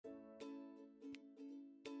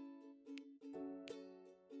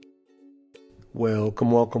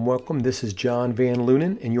Welcome, welcome, welcome. This is John Van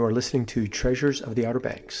Lunen, and you are listening to Treasures of the Outer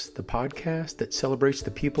Banks, the podcast that celebrates the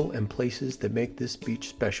people and places that make this beach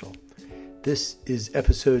special. This is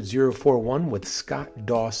episode 041 with Scott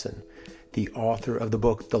Dawson, the author of the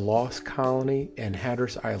book The Lost Colony and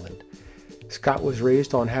Hatteras Island. Scott was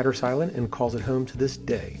raised on Hatteras Island and calls it home to this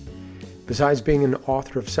day. Besides being an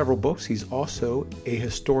author of several books, he's also a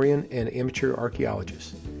historian and amateur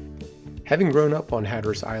archaeologist. Having grown up on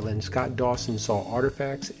Hatteras Island, Scott Dawson saw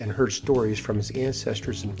artifacts and heard stories from his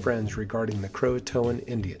ancestors and friends regarding the Croatoan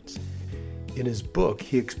Indians. In his book,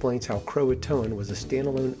 he explains how Croatoan was a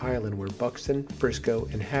standalone island where Buxton, Frisco,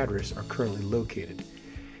 and Hatteras are currently located.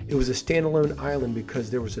 It was a standalone island because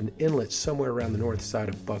there was an inlet somewhere around the north side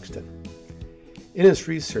of Buxton. In his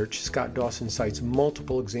research, Scott Dawson cites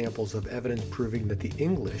multiple examples of evidence proving that the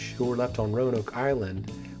English who were left on Roanoke Island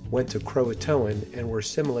went to Croatoan and were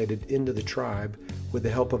assimilated into the tribe with the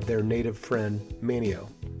help of their native friend, Manteo.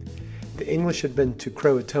 The English had been to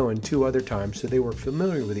Croatoan 2 other times, so they were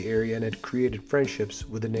familiar with the area and had created friendships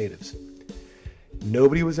with the natives.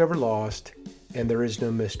 Nobody was ever lost, and there is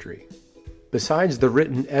no mystery. Besides the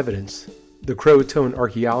written evidence, the Croatoan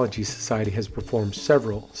Archaeology Society has performed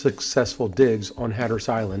several successful digs on Hatteras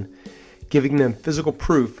Island, giving them physical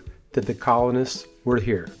proof that the colonists were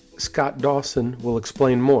here. Scott Dawson will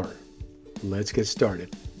explain more. Let's get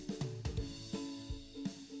started.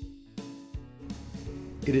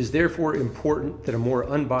 It is therefore important that a more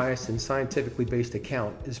unbiased and scientifically based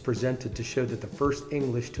account is presented to show that the first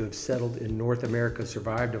English to have settled in North America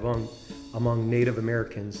survived among Native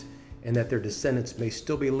Americans and that their descendants may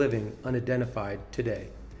still be living unidentified today.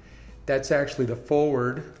 That's actually the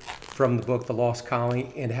foreword from the book The Lost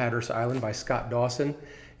Colony and Hatteras Island by Scott Dawson.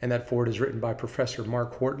 And that foreword is written by Professor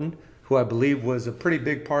Mark Horton, who I believe was a pretty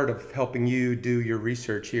big part of helping you do your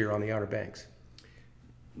research here on the Outer Banks.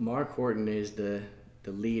 Mark Horton is the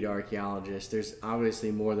lead archaeologist. There's obviously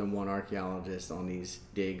more than one archaeologist on these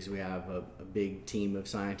digs. We have a big team of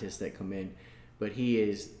scientists that come in, but he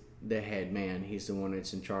is the head man. He's the one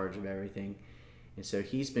that's in charge of everything. And so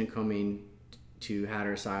he's been coming to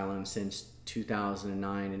Hatteras Island since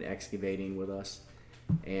 2009 and excavating with us.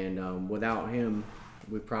 And without him,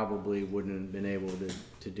 we probably wouldn't have been able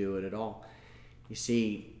to do it at all. You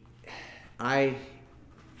see, I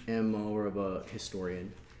am more of a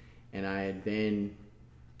historian, and I had been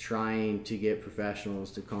trying to get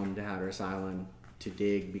professionals to come to Hatteras Island to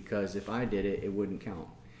dig because if I did it, it wouldn't count.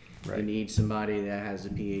 Right. You need somebody that has a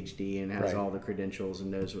PhD and has all the credentials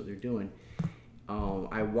and knows what they're doing.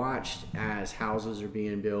 I watched as houses are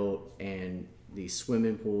being built and these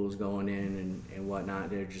swimming pools going in and whatnot.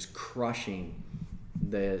 They're just crushing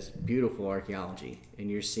this beautiful archaeology, and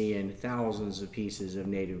you're seeing thousands of pieces of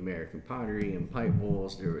Native American pottery and pipe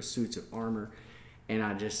bowls. There were suits of armor, and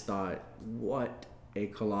I just thought, what a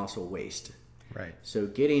colossal waste. Right. So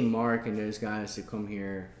getting Mark and those guys to come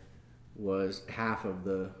here was half of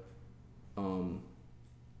the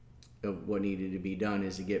of what needed to be done,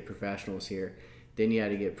 is to get professionals here. Then you had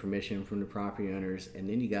to get permission from the property owners, and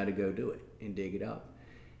then you got to go do it and dig it up.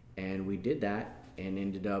 And we did that and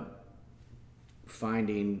ended up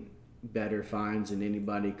finding better finds than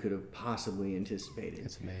anybody could have possibly anticipated.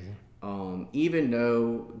 That's amazing. Even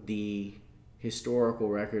though the historical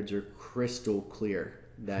records are crystal clear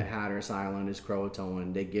that Hatteras Island is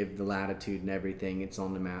Croatoan, they give the latitude and everything, it's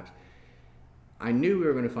on the maps. I knew we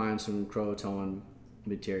were going to find some Croatoan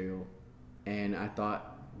material, and I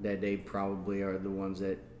thought that they probably are the ones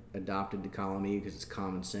that adopted the colony because it's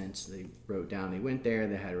common sense. They wrote down they went there,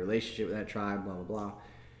 they had a relationship with that tribe, blah, blah, blah.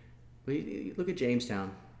 But you look at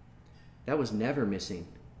Jamestown. That was never missing,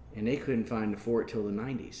 and they couldn't find the fort till the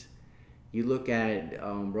 90s. You look at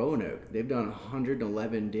Roanoke. They've done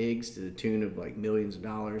 111 digs to the tune of like millions of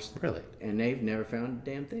dollars. Really? And they've never found a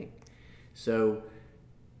damn thing. So,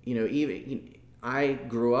 I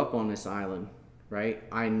grew up on this island, right?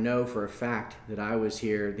 I know for a fact that I was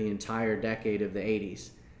here the entire decade of the 80s.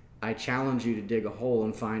 I challenge you to dig a hole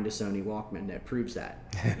and find a Sony Walkman that proves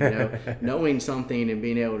that. Knowing something and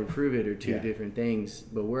being able to prove it are two different things,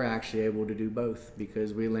 but we're actually able to do both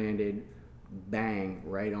because we landed bang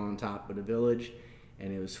right on top of the village,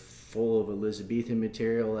 and it was full of Elizabethan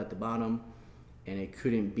material at the bottom, and it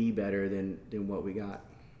couldn't be better than what we got.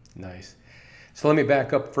 Nice. So let me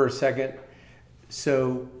back up for a second.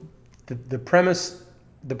 So the premise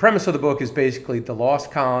of the book is basically The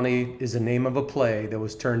Lost Colony is the name of a play that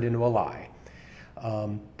was turned into a lie.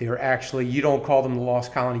 They're actually, you don't call them the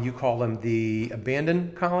Lost Colony, you call them the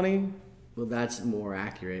Abandoned Colony? Well, that's more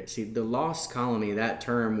accurate. See, the Lost Colony, that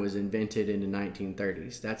term was invented in the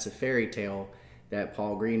 1930s. That's a fairy tale that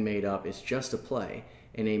Paul Green made up. It's just a play.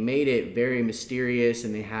 And they made it very mysterious,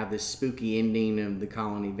 and they have this spooky ending of the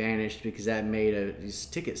colony vanished because that made these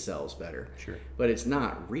ticket sales better. Sure. But it's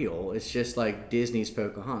not real. It's just like Disney's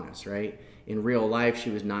Pocahontas, right? In real life, she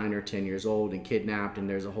was 9 or 10 years old and kidnapped, and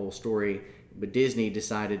there's a whole story. But Disney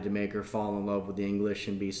decided to make her fall in love with the English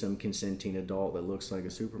and be some consenting adult that looks like a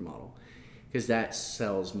supermodel, because that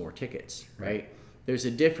sells more tickets, right? There's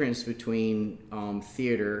a difference between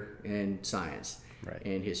theater and science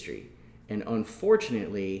and history. And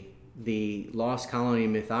unfortunately, the lost colony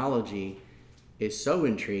mythology is so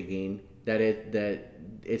intriguing that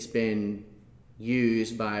it's been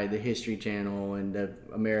used by the History Channel and the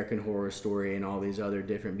American Horror Story and all these other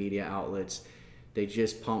different media outlets. They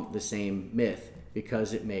just pump the same myth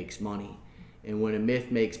because it makes money. And when a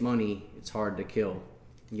myth makes money, it's hard to kill.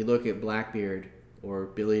 You look at Blackbeard or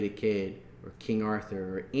Billy the Kid or King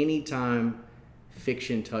Arthur, or any time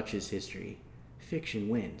fiction touches history, fiction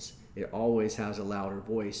wins. It always has a louder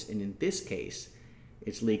voice, and in this case,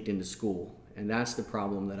 it's leaked into school. And that's the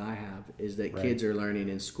problem that I have, is that kids are learning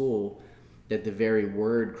in school that the very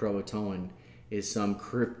word Croatoan is some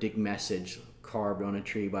cryptic message carved on a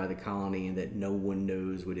tree by the colony and that no one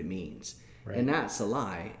knows what it means. And that's a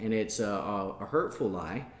lie, and it's a hurtful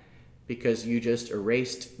lie, because you just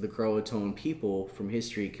erased the Croatoan people from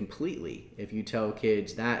history completely. If you tell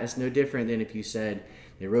kids that, it's no different than if you said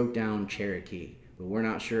they wrote down Cherokee, but we're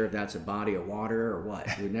not sure if that's a body of water or what.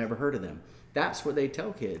 We've never heard of them. That's what they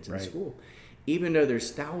tell kids in school. Even though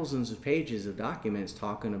there's thousands of pages of documents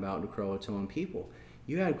talking about the Croatoan people.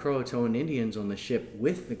 You had Croatoan Indians on the ship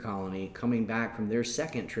with the colony coming back from their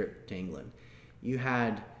second trip to England. You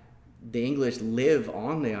had the English live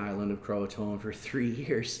on the island of Croatoan for 3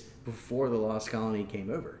 years before the lost colony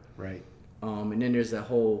came over. And then there's that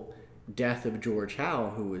whole death of George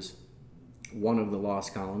Howe, who was one of the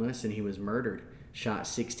lost colonists, and he was murdered. Shot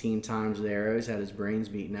 16 times with arrows, had his brains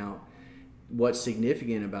beaten out. What's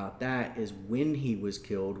significant about that is when he was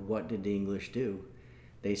killed, what did the English do?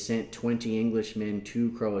 They sent 20 Englishmen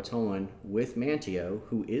to Croatoan with Manteo,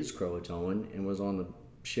 who is Croatoan and was on the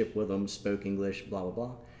ship with them, spoke English, blah, blah,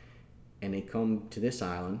 blah. And they come to this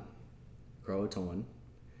island, Croatoan,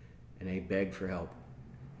 and they beg for help.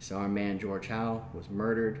 So our man George Howe was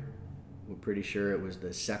murdered. We're pretty sure it was the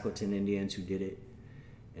Croatoan Indians who did it.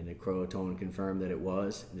 And the Croatoan confirmed that it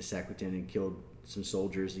was. The Croatoan had killed some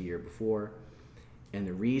soldiers the year before. And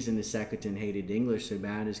the reason the Croatoan hated the English so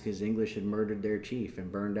bad is because the English had murdered their chief and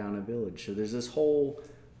burned down a village. So there's this whole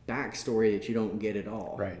backstory that you don't get at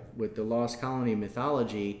all. With the Lost Colony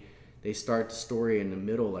mythology, they start the story in the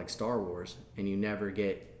middle like Star Wars, and you never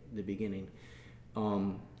get the beginning.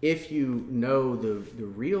 If you know the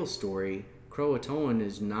real story, Croatoan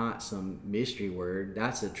is not some mystery word.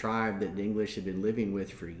 That's a tribe that the English had been living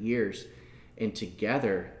with for years. And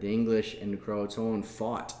together, the English and the Croatoan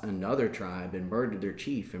fought another tribe and murdered their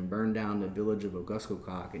chief and burned down the village of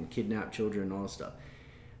Augustocock and kidnapped children and all this stuff.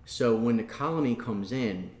 So when the colony comes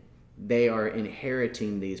in, they are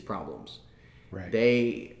inheriting these problems.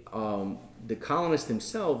 The colonists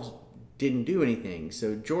themselves didn't do anything.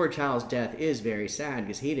 So George Howe's death is very sad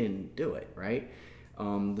because he didn't do it, right?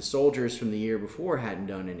 The soldiers from the year before hadn't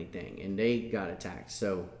done anything, and they got attacked.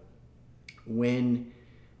 So when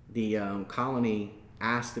the colony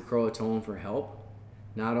asked the Croatoan for help,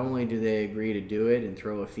 not only do they agree to do it and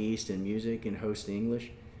throw a feast and music and host the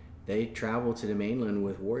English, they travel to the mainland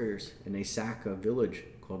with warriors, and they sack a village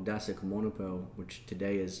called Dasikamonopo, which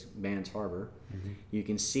today is Mans Harbor. You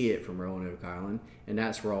can see it from Roanoke Island, and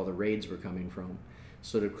that's where all the raids were coming from.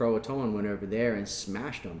 So the Croatoan went over there and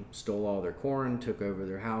smashed them, stole all their corn, took over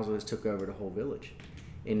their houses, took over the whole village.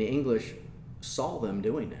 And the English saw them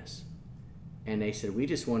doing this. And they said, we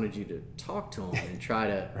just wanted you to talk to them and try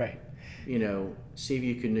to, see if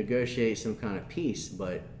you could negotiate some kind of peace.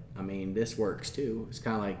 But, I mean, this works too. It's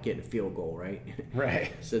kind of like getting a field goal,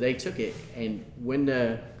 right? So they took it. And when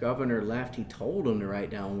the governor left, he told them to write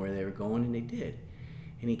down where they were going, and they did.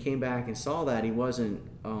 And he came back and saw that. He wasn't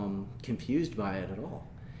confused by it at all.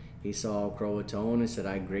 He saw Croatoan and said,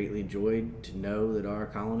 I greatly enjoyed to know that our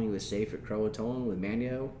colony was safe at Croatoan with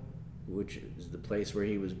Manteo, which is the place where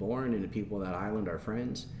he was born, and the people of that island are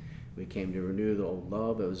friends. We came to renew the old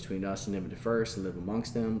love that was between us and them at the first and live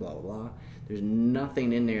amongst them, blah, blah, blah. There's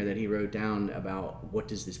nothing in there that he wrote down about what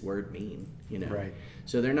does this word mean,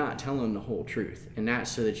 So they're not telling the whole truth, and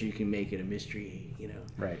that's so that you can make it a mystery,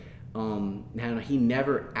 Now, he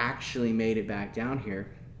never actually made it back down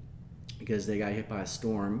here because they got hit by a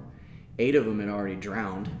storm. 8 of them had already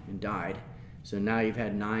drowned and died. So now you've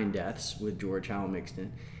had 9 deaths with George Howe mixed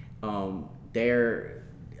in. They're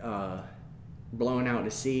blown out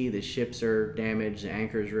to sea. The ships are damaged. The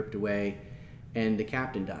anchors ripped away. and the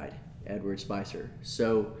captain died, Edward Spicer.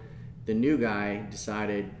 So the new guy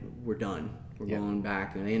decided, we're done. We're going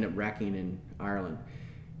back, and they ended up wrecking in Ireland.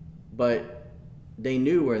 But they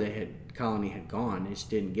knew where the colony had gone. They just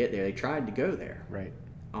didn't get there. They tried to go there. Right.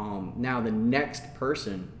 Now the next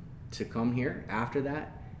person to come here after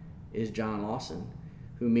that is John Lawson,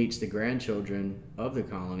 who meets the grandchildren of the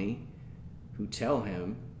colony, who tell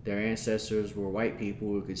him their ancestors were white people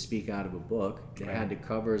who could speak out of a book. They had the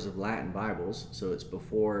covers of Latin Bibles, so it's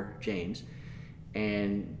before James,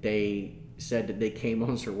 and they said that they came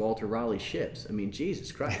on Sir Walter Raleigh's ships. I mean,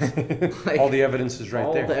 Jesus Christ. Like, all the evidence is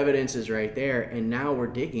right there. All the evidence is right there, and now we're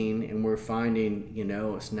digging and we're finding,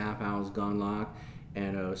 a snap owl's gun lock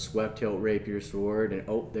and a swept hilt rapier sword,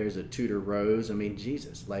 and there's a Tudor rose. I mean,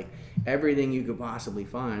 Jesus, like everything you could possibly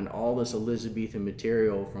find, all this Elizabethan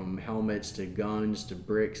material, from helmets to guns to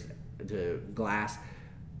bricks to glass,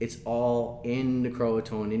 it's all in the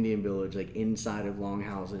Croatoan Indian village, like inside of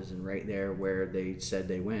longhouses and right there where they said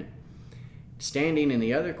they went. Standing in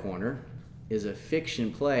the other corner is a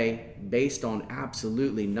fiction play based on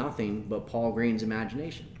absolutely nothing but Paul Green's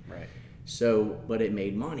imagination. Right. So, but it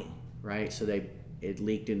made money, right? So it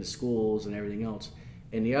leaked into schools and everything else.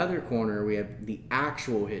 In the other corner, we have the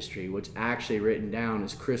actual history, what's actually written down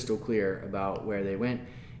is crystal clear about where they went.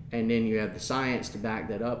 And then you have the science to back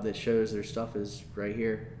that up that shows their stuff is right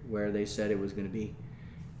here where they said it was going to be.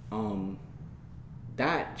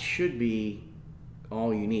 That should be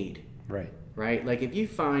all you need. Right. Right? Like if you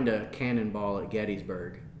find a cannonball at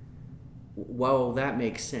Gettysburg, well, that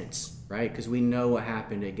makes sense, right? Because we know what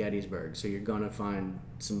happened at Gettysburg. So you're going to find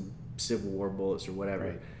some Civil War bullets or whatever.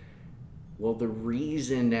 Right. Well, the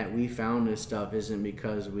reason that we found this stuff isn't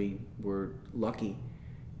because we were lucky.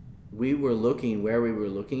 We were looking where we were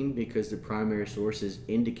looking because the primary sources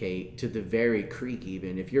indicate, to the very creek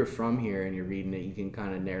even, if you're from here and you're reading it, you can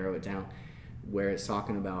kind of narrow it down where it's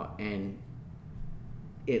talking about. And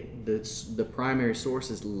the primary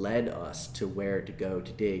sources led us to where to go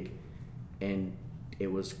to dig, and it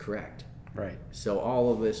was correct. Right. So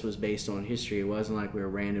all of this was based on history. It wasn't like we were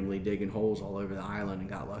randomly digging holes all over the island and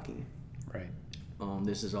got lucky. Right.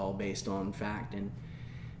 This is all based on fact, and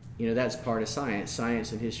that's part of science.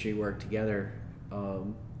 Science and history work together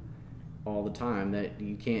all the time. That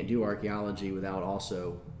you can't do archaeology without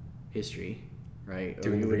also history, right?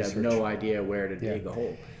 Doing or you would research. Have no idea where to dig a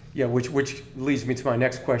hole. Yeah, which leads me to my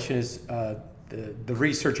next question is the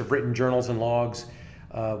research of written journals and logs.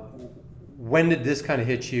 When did this kind of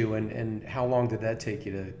hit you, and how long did that take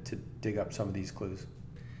you to dig up some of these clues?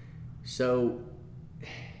 So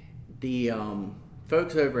the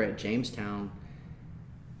folks over at Jamestown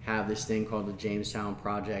have this thing called the Jamestown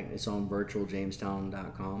Project. It's on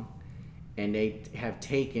virtualjamestown.com, and they have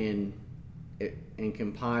taken it and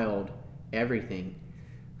compiled everything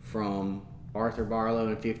from Arthur Barlow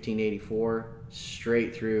in 1584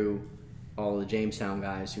 straight through all the Jamestown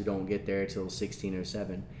guys who don't get there till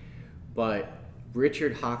 1607. But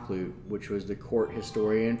Richard Hakluyt, which was the court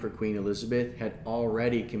historian for Queen Elizabeth, had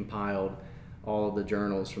already compiled all of the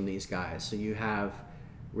journals from these guys. So you have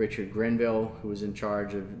Richard Grenville, who was in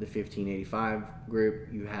charge of the 1585 group.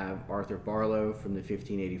 You have Arthur Barlow from the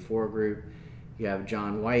 1584 group. You have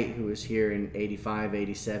John White, who was here in 85,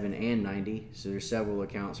 87, and 90. So there's several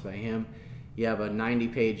accounts by him. You have a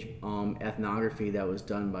 90-page ethnography that was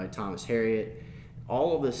done by Thomas Harriot.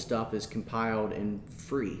 All of this stuff is compiled and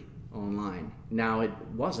free online. Now, it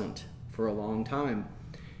wasn't for a long time.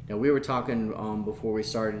 Now, we were talking before we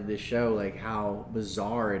started this show, like how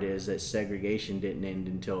bizarre it is that segregation didn't end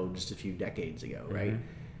until just a few decades ago, right? Mm-hmm.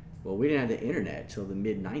 Well, we didn't have the internet till the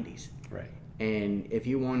mid-90s. Right. And if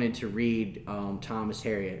you wanted to read Thomas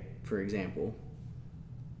Harriot, for example,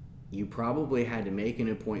 you probably had to make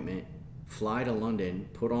an appointment, fly to London,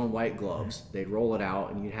 put on white gloves, they'd roll it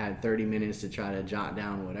out, and you had 30 minutes to try to jot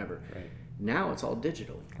down whatever. Right. Now it's all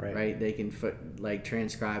digital, right? They can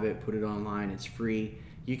transcribe it, put it online, it's free.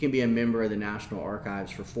 You can be a member of the National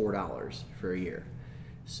Archives for $4 for a year.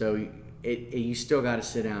 So you still got to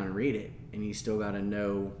sit down and read it, and you still got to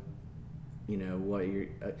know, what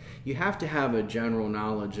you have to have a general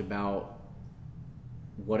knowledge about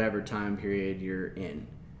whatever time period you're in.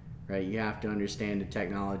 Right, you have to understand the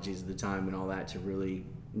technologies of the time and all that to really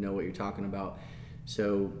know what you're talking about.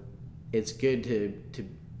 So it's good to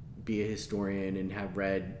be a historian and have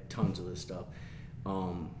read tons of this stuff.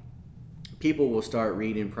 People will start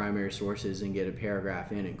reading primary sources and get a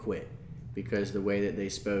paragraph in and quit because the way that they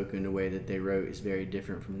spoke and the way that they wrote is very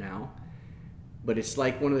different from now. But it's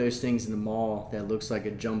like one of those things in the mall that looks like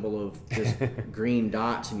a jumble of just green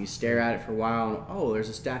dots, and you stare at it for a while and, there's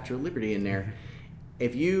a Statue of Liberty in there.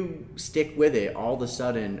 if you stick with it, all of a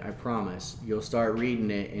sudden, I promise, you'll start reading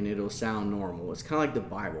it and it'll sound normal. It's kind of like the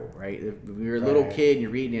Bible, right? If you're a little kid and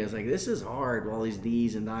you're reading it, it's like, this is hard, all these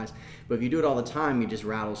these and thys. But if you do it all the time, it just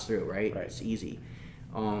rattles through, right? It's easy.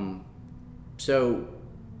 So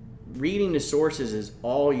reading the sources is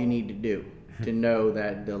all you need to do to know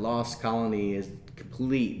that the lost colony is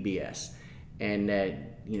complete BS. And that,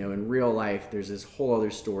 in real life, there's this whole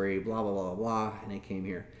other story, blah, blah, blah, blah, and they came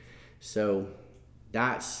here. So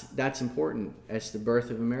that's important. That's the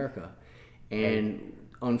birth of America. And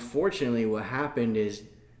unfortunately, what happened is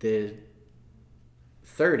the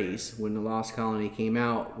 30s, when the lost colony came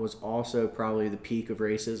out, was also probably the peak of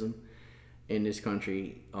racism in this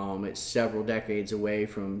country. It's several decades away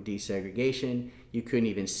from desegregation. You couldn't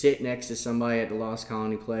even sit next to somebody at the lost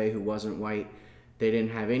colony play who wasn't white. They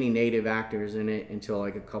didn't have any native actors in it until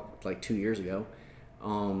 2 years ago.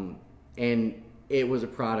 And it was a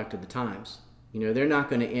product of the times. They're not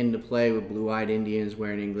going to end the play with blue-eyed Indians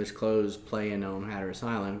wearing English clothes playing on Hatteras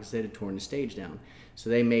Island because they'd have torn the stage down. So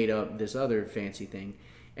they made up this other fancy thing.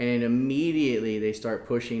 And then immediately they start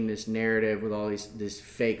pushing this narrative with all these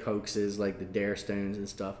fake hoaxes like the Dare Stones and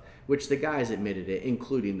stuff, which the guys admitted it,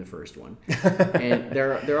 including the first one. And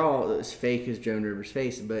they're all as fake as Joan Rivers'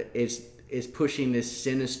 face, but it's pushing this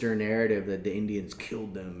sinister narrative that the Indians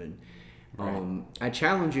killed them. And I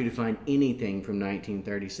challenge you to find anything from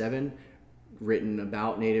 1937 written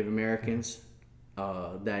about Native Americans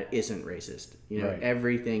that isn't racist.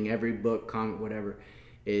 Everything, every book, comic, whatever,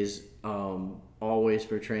 is always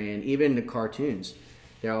portraying, even the cartoons,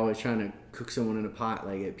 they're always trying to cook someone in a pot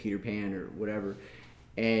like at Peter Pan or whatever.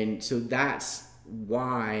 And so that's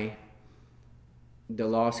why the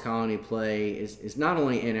Lost Colony play is not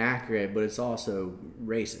only inaccurate, but it's also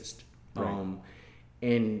racist.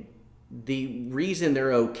 And the reason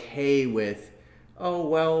they're okay with, oh,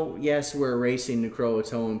 well, yes, we're erasing the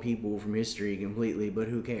Croatoan people from history completely, but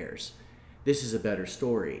who cares? This is a better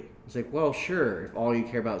story. It's like, well, sure, if all you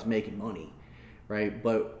care about is making money, right?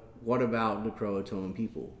 But what about the Croatoan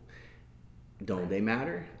people? Don't they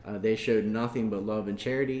matter? They showed nothing but love and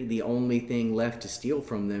charity. The only thing left to steal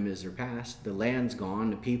from them is their past. The land's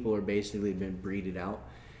gone. The people are basically been breeded out.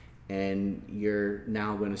 And you're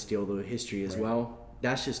now going to steal the history as well.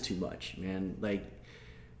 That's just too much, man.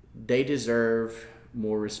 They deserve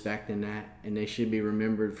more respect than that. And they should be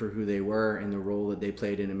remembered for who they were and the role that they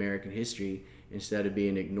played in American history instead of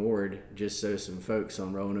being ignored just so some folks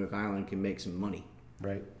on Roanoke Island can make some money.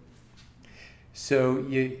 Right. So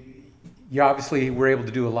you obviously were able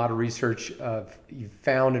to do a lot of research. You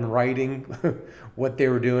found in writing what they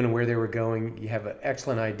were doing and where they were going. You have an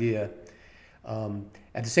excellent idea.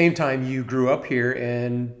 At the same time, you grew up here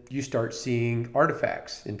and you start seeing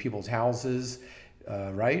artifacts in people's houses,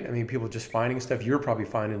 right? I mean, people just finding stuff. You're probably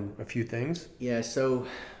finding a few things. Yeah, so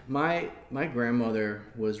my grandmother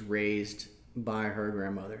was raised by her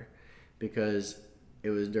grandmother because it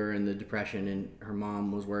was during the Depression and her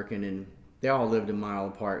mom was working and they all lived a mile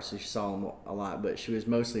apart, so she saw them a lot, but she was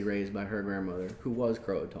mostly raised by her grandmother, who was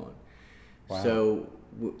Croatoan. Wow. So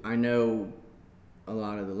I know a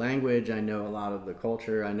lot of the language, I know a lot of the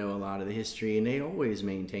culture, I know a lot of the history, and they always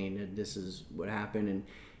maintained that this is what happened.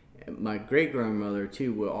 And my great-grandmother,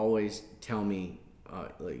 too, would always tell me,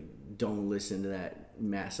 don't listen to that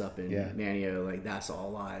mess up in Manteo, that's all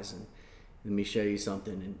lies, and let me show you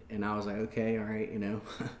something. And I was like, okay, all right,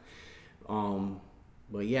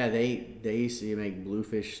 But yeah, they used to make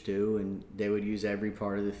bluefish stew, and they would use every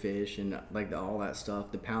part of the fish and all that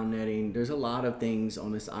stuff. The pound netting. There's a lot of things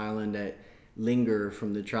on this island that linger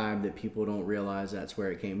from the tribe that people don't realize that's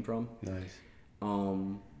where it came from. Nice.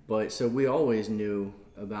 But so we always knew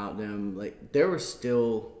about them. There were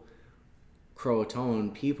still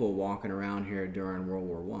Croatoan people walking around here during World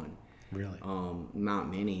War One. Really?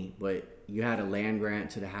 Not many, but you had a land grant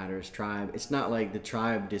to the Hatteras tribe. It's not like the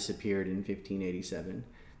tribe disappeared in 1587.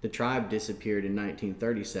 The tribe disappeared in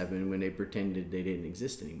 1937 when they pretended they didn't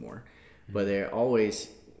exist anymore. Mm-hmm. But they're always,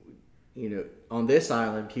 on this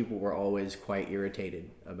island, people were always quite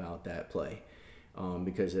irritated about that play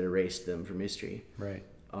because it erased them from history. Right.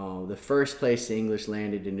 The first place the English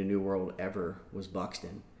landed in the New World ever was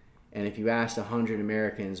Buxton. And if you asked 100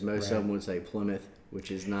 Americans, most of them would say Plymouth, which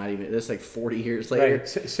is not even, that's 40 years later.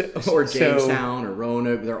 Right. Or Jamestown or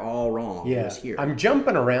Roanoke, they're all wrong. Yeah. It was here. I'm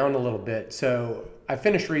jumping around a little bit. So I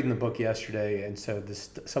finished reading the book yesterday, and so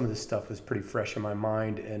some of this stuff was pretty fresh in my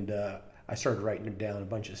mind, and I started writing down a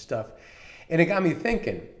bunch of stuff. And it got me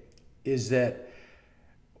thinking, is that,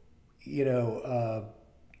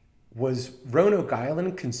 was Roanoke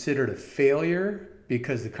Island considered a failure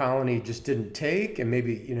because the colony just didn't take, and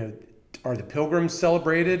maybe, are the Pilgrims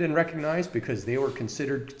celebrated and recognized because they were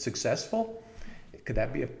considered successful? Could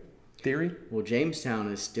that be a theory? Well,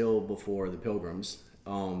 Jamestown is still before the Pilgrims.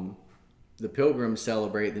 The Pilgrims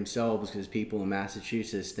celebrate themselves because people in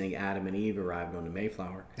Massachusetts think Adam and Eve arrived on the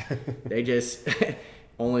Mayflower. They just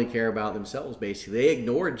only care about themselves, basically. They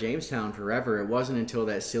ignored Jamestown forever. It wasn't until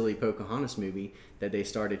that silly Pocahontas movie that they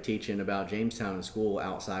started teaching about Jamestown in school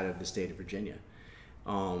outside of the state of Virginia.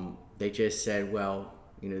 They just said, well,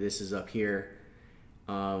 this is up here.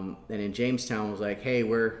 And in Jamestown was like, hey,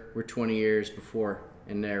 we're 20 years before.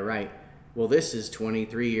 And they're right. Well, this is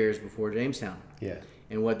 23 years before Jamestown. Yeah.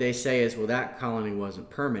 And what they say is, well, that colony wasn't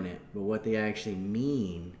permanent. But what they actually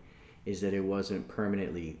mean is that it wasn't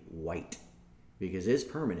permanently white. Because it's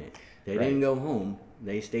permanent. They didn't go home.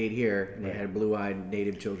 They stayed here. And they had blue-eyed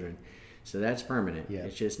native children. So that's permanent. Yeah.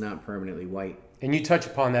 It's just not permanently white. And you touch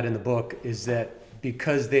upon that in the book, is that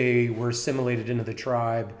because they were assimilated into the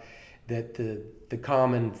tribe, that the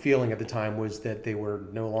common feeling at the time was that they were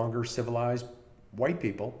no longer civilized white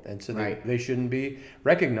people, and so they shouldn't be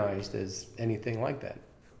recognized as anything like that.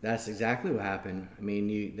 That's exactly what happened. I mean,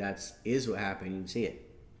 is what happened. You can see it.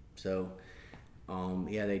 So,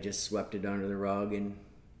 they just swept it under the rug and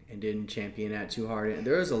didn't champion that too hard. And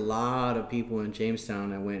there was a lot of people in Jamestown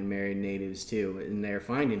that went and married natives too, and they're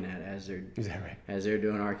finding that as they're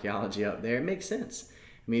doing archaeology up there. It makes sense. I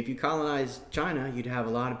mean, if you colonize China, you'd have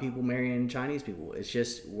a lot of people marrying Chinese people. It's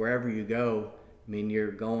just wherever you go. I mean,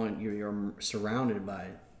 you're surrounded by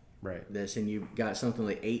this, and you've got something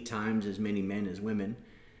like 8 times as many men as women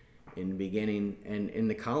in the beginning. And in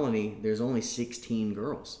the colony, there's only 16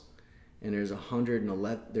 girls, and there's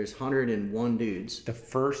 101 dudes. The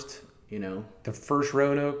first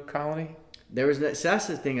Roanoke colony. That's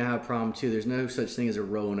the thing I have a problem too. There's no such thing as a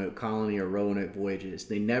Roanoke colony or Roanoke voyages.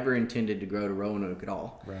 They never intended to go to Roanoke at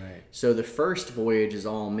all. Right. So the first voyage is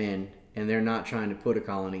all men. And they're not trying to put a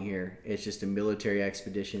colony here. It's just a military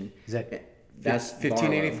expedition. That's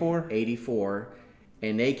 1584? 84.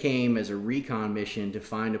 And they came as a recon mission to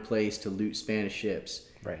find a place to loot Spanish ships.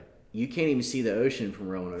 Right. You can't even see the ocean from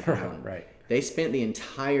Roanoke Island. Right. They spent the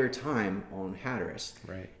entire time on Hatteras.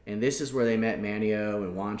 Right. And this is where they met Manteo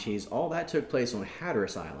and Wanchese. All that took place on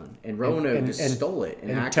Hatteras Island. And Roanoke just stole it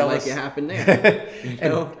and acted like it happened there.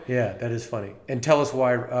 Yeah, that is funny. And tell us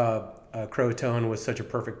why Croatoan was such a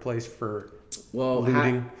perfect place for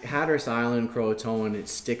looting. Hatteras Island, Croatoan, it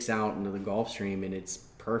sticks out into the Gulf Stream, and it's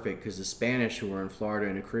perfect because the Spanish who were in Florida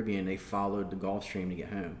and the Caribbean, they followed the Gulf Stream to get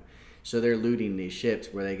home. So they're looting these ships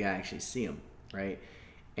where they can actually see them, right?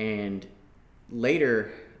 And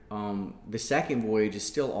later, the second voyage is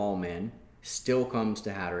still all men, still comes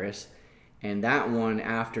to Hatteras, and that one,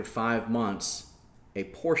 after 5 months, a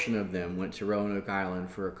portion of them went to Roanoke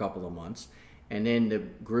Island for a couple of months. And then the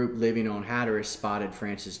group living on Hatteras spotted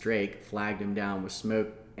Francis Drake, flagged him down with smoke,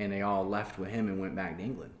 and they all left with him and went back to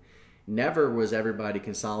England. Never was everybody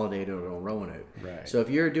consolidated on Roanoke. Right. So if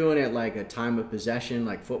you're doing it like a time of possession,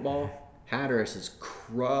 like football, Hatteras is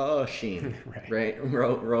crushing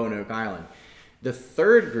Roanoke Island. The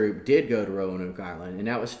third group did go to Roanoke Island, and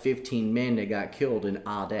that was 15 men that got killed in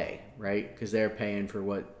a day, right? Because they're paying for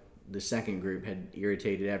what the second group had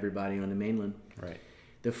irritated everybody on the mainland. Right.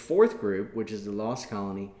 The fourth group, which is the Lost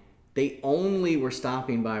Colony, they only were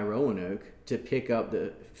stopping by Roanoke to pick up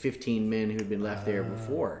the 15 men who'd been left there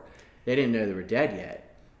before. They didn't know they were dead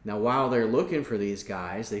yet. Now, while they're looking for these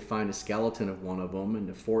guys, they find a skeleton of one of them, and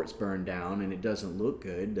the fort's burned down, and it doesn't look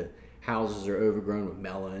good. The houses are overgrown with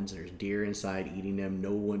melons. There's deer inside eating them.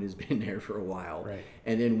 No one has been there for a while. Right.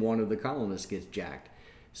 And then one of the colonists gets jacked.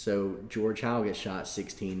 So George Howe gets shot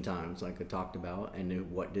 16 times, like I talked about. And then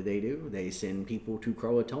what do? They send people to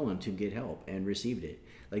Croatoan to get help, and received it.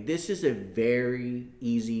 Like, this is a very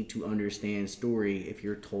easy to understand story if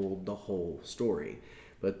you're told the whole story.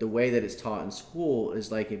 But the way that it's taught in school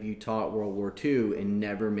is like if you taught World War II and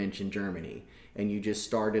never mentioned Germany, and you just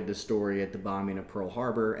started the story at the bombing of Pearl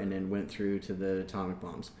Harbor and then went through to the atomic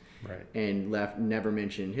bombs. Right. And never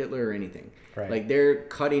mentioned Hitler or anything. Right. Like, they're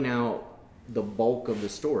cutting out the bulk of the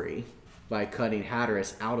story by cutting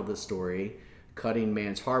Hatteras out of the story, cutting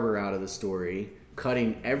Mans Harbor out of the story,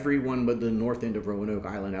 cutting everyone but the north end of Roanoke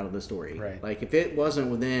Island out of the story. Right. Like, if it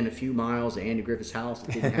wasn't within a few miles of Andy Griffith's house,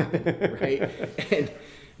 it didn't happen, right? And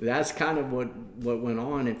that's kind of what went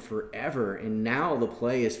on and forever. And now the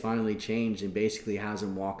play has finally changed and basically has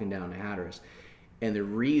them walking down to Hatteras. And the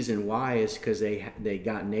reason why is because they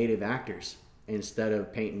got native actors instead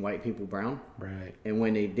of painting white people brown. Right. And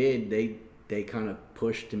when they did, they kind of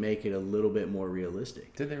pushed to make it a little bit more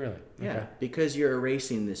realistic. Did they really? Yeah, Okay. because you're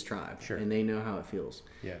erasing this tribe. Sure. And they know how it feels.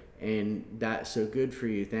 Yeah. And that's so good for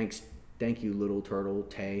you. Thanks thank you, little turtle,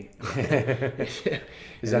 Tay. Is and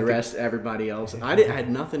that the rest, everybody else. I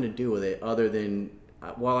had nothing to do with it other than,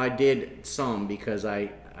 well, I did some because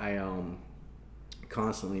I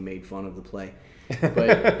constantly made fun of the play.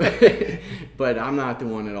 But I'm not the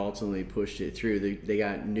one that ultimately pushed it through. They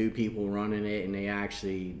got new people running it, and they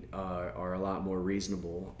actually are a lot more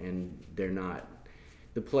reasonable, and they're not.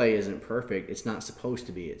 The play isn't perfect. It's not supposed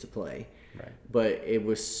to be. It's a play. Right. But it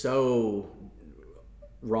was so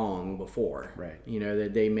wrong before. Right. You know,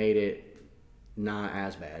 that they made it not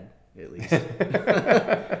as bad, at least.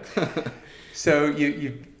 So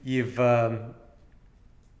you've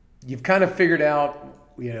kind of figured out,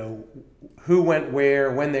 you know, who went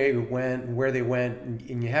where, when they went, where they went,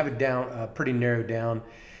 and you have it down pretty narrowed down.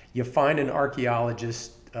 You find an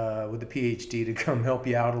archaeologist with a PhD to come help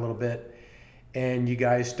you out a little bit, and you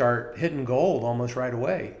guys start hitting gold almost right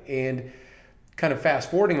away. And kind of fast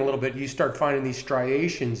forwarding a little bit, you start finding these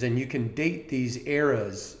striations, and you can date these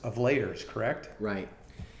eras of layers, correct? Right.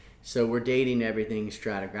 So we're dating everything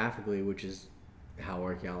stratigraphically, which is how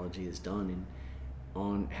archaeology is done. And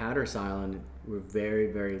on Hatteras Island, we're very,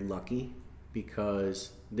 very lucky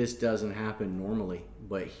because this doesn't happen normally.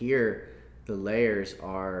 But here, the layers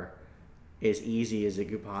are as easy as it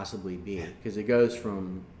could possibly be, because it goes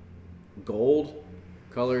from gold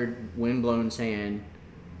colored windblown sand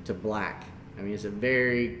to black. I mean, it's a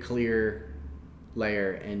very clear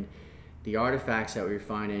layer, and the artifacts that we're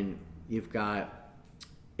finding, you've got,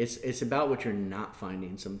 it's about what you're not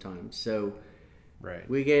finding sometimes. So right.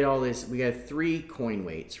 We get all this, we got 3 coin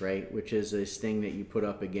weights, right? Which is this thing that you put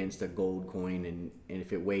up against a gold coin, and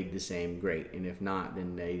if it weighed the same, great. And if not,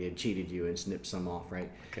 then they had cheated you and snipped some off,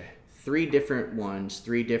 right? Okay. 3 different ones,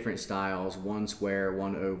 3 different styles, 1 square,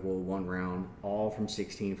 1 oval, 1 round, all from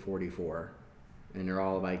 1644. And they're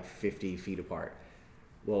all like 50 feet apart.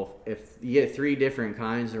 Well, if you get 3 different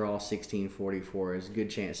kinds, they're all 1644. There's a good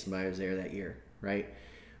chance somebody was there that year, right?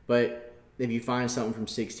 But if you find something from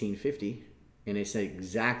 1650 and it's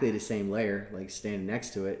exactly the same layer, like standing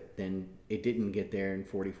next to it, then it didn't get there in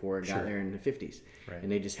 44. It got there in the 50s. Right.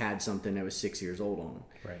 And they just had something that was 6 years old on them.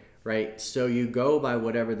 Right. Right? So you go by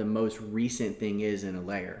whatever the most recent thing is in a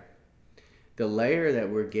layer. The layer that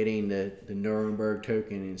we're getting the Nuremberg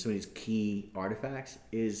token and some of these key artifacts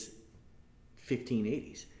is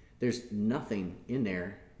 1580s. There's nothing in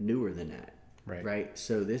there newer than that. Right?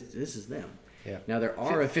 So this is them. Yeah. Now there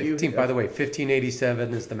are a few. By the way,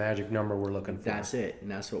 1587 is the magic number we're looking for. That's it,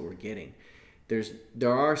 and that's what we're getting.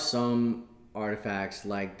 There are some artifacts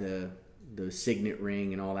like the signet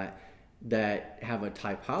ring and all that have a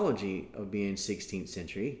typology of being 16th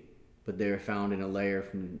century, but they're found in a layer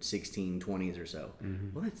from 1620s or so.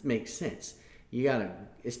 Mm-hmm. Well, that makes sense.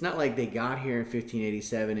 It's not like they got here in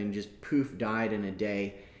 1587 and just poof died in a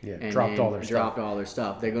day. Yeah, and dropped all their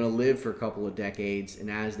stuff. They're going to live for a couple of decades, and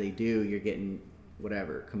as they do, you're getting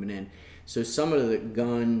whatever coming in. So some of the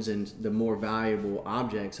guns and the more valuable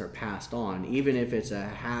objects are passed on, even if it's a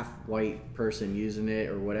half-white person using it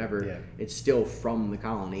or whatever. Yeah. It's still from the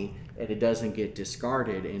colony, and it doesn't get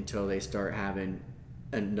discarded until they start having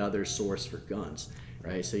another source for guns,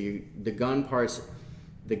 right? So the gun parts,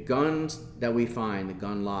 the guns that we find, the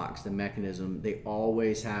gun locks, the mechanism, they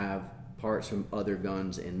always have parts from other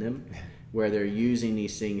guns in them, where they're using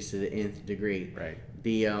these things to the nth degree. Right.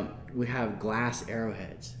 We have glass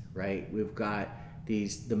arrowheads, right? We've got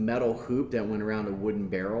the metal hoop that went around a wooden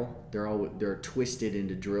barrel. They're twisted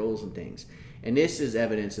into drills and things, and this is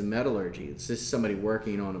evidence of metallurgy. It's just somebody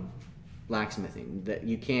working on a blacksmithing that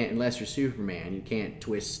you can't, unless you're Superman, you can't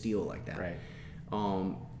twist steel like that. Right.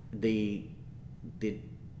 The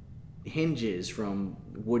hinges from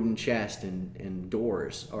wooden chest and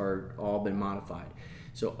doors are all been modified.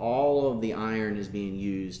 So all of the iron is being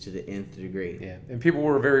used to the nth degree. Yeah, and people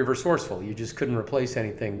were very resourceful. You just couldn't replace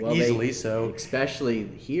anything easily. Especially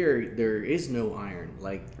here, there is no iron.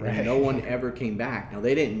 No one ever came back. Now,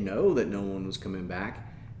 they didn't know that no one was coming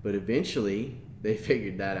back, but eventually they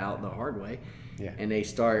figured that out the hard way. Yeah. And they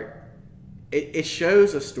start. It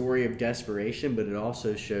shows a story of desperation, but it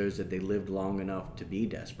also shows that they lived long enough to be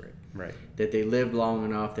desperate. Right. That they lived long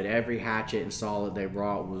enough that every hatchet and saw that they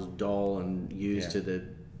brought was dull and used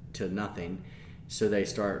to nothing. So they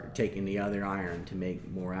start taking the other iron to make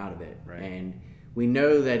more out of it. Right. And we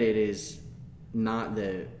know that it is not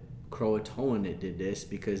the Croatoan that did this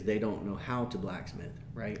because they don't know how to blacksmith,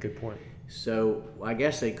 right? Good point. So I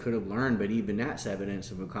guess they could have learned, but even that's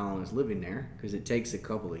evidence of a colonist living there, because it takes a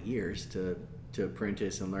couple of years to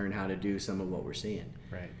apprentice and learn how to do some of what we're seeing.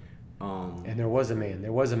 Right. And there was a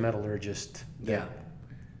metallurgist. Yeah.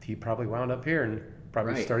 He probably wound up here and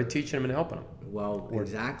probably started teaching him and helping him. Well,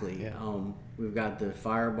 exactly. Yeah. we've got the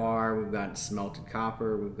fire bar, we've got smelted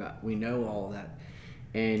copper, we know all of that.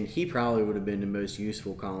 And he probably would have been the most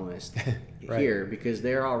useful colonist right. here because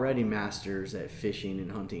they're already masters at fishing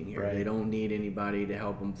and hunting here. Right. They don't need anybody to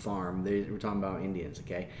help them farm. We're talking about Indians,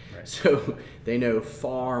 okay? Right. So they know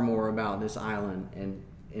far more about this island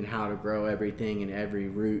and how to grow everything and every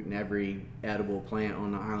root and every edible plant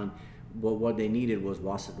on the island. But what they needed was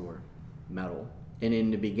wasador, metal. And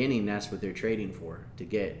in the beginning, that's what they're trading for, to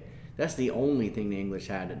get. That's the only thing the English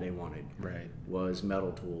had that they wanted, right, was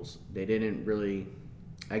metal tools. They didn't really...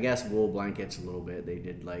 I guess wool blankets a little bit they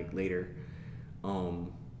did like later,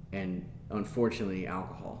 and unfortunately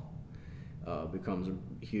alcohol becomes a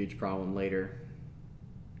huge problem later.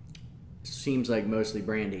 Seems like mostly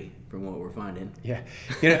brandy from what we're finding. Yeah,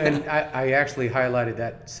 and I actually highlighted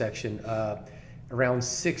that section around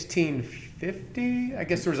 1650. I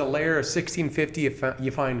guess there was a layer of 1650.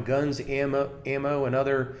 You find guns, ammo, and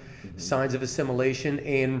other signs of assimilation,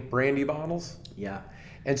 and brandy bottles. Yeah,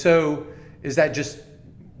 and so is that just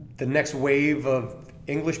the next wave of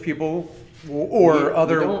English people or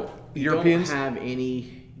other Europeans? You don't have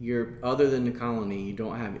any other than the colony. You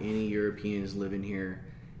don't have any Europeans living here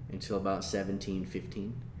until about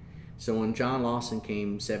 1715. So when John Lawson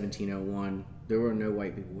came 1701, there were no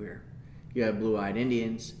white people here. You had blue-eyed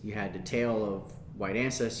Indians. You had the tale of white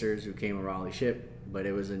ancestors who came a Raleigh ship, but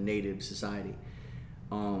it was a native society.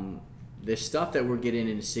 The stuff that we're getting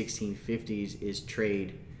in the 1650s is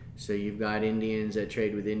trade. So you've got Indians that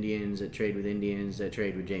trade with Indians, that trade with Indians, that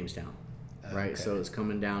trade with Jamestown, right? Okay. So it's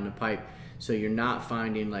coming down the pipe. So you're not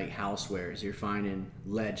finding like housewares. You're finding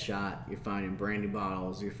lead shot. You're finding brandy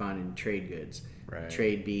bottles. You're finding trade goods, right,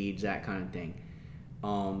 trade beads, that kind of thing.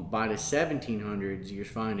 By the 1700s, you're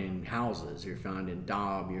finding houses. You're finding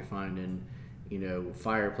daub. You're finding,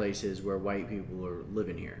 fireplaces where white people are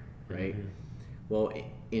living here, right? Mm-hmm. Well,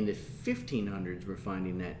 in the 1500s, we're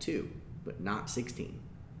finding that too, but not 16.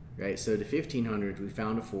 Right, so the 1500s, we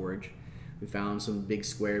found a forge, we found some big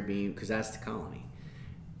square beam, because that's the colony,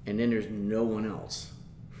 and then there's no one else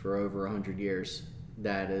for over 100 years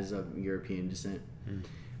that is of European descent.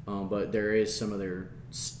 But there is some of their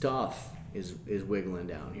stuff is wiggling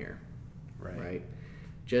down here, right?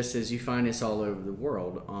 Just as you find this all over the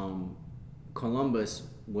world. Columbus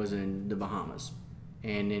was in the Bahamas,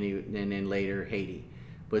 and then later Haiti,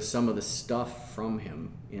 but some of the stuff from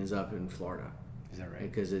him ends up in Florida. Is that right?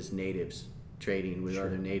 Because it's natives trading with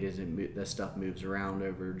other natives, and that stuff moves around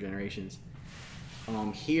over generations.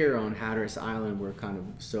 Here on Hatteras Island, we're kind of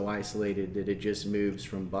so isolated that it just moves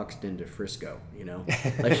from Buxton to Frisco.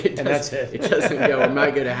 Like it does, and that's it. It doesn't go. We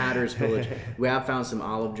might go to Hatteras Village. We have found some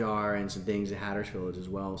olive jar and some things at Hatteras Village as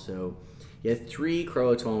well. So you have 3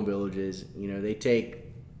 Croatoan villages. They take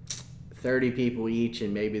 30 people each,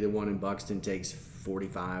 and maybe the one in Buxton takes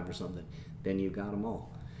 45 or something. Then you've got them all.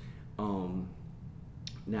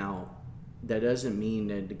 Now, that doesn't mean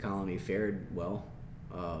that the colony fared well.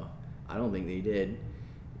 I don't think they did.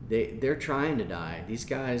 They're trying to die. These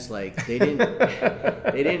guys, they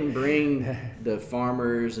didn't bring the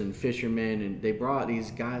farmers and fishermen, and they brought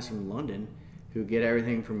these guys from London who get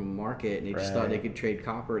everything from a market, and they just thought they could trade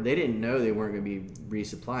copper. They didn't know they weren't going to be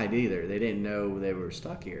resupplied either. They didn't know they were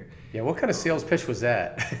stuck here. Yeah, what kind of sales pitch was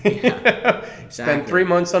that? Yeah, exactly. Spend 3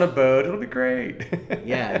 months on a boat, it'll be great.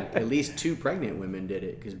 Yeah, at least 2 pregnant women did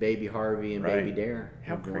it, because Baby Harvey and Baby Dare.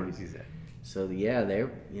 How crazy is that? So yeah, they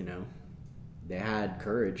had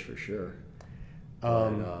courage for sure.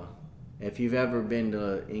 If you've ever been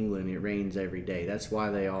to England, it rains every day. That's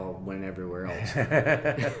why they all went everywhere else.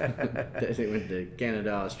 They went to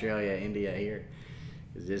Canada, Australia, India, here.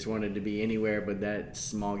 They just wanted to be anywhere but that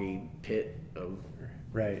smoggy pit of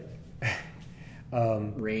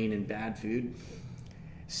rain and bad food.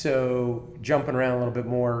 So jumping around a little bit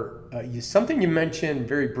more, something you mentioned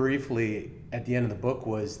very briefly at the end of the book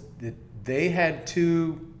was that they had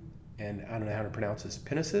 2, and I don't know how to pronounce this,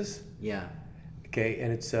 pinnaces? Yeah. Okay,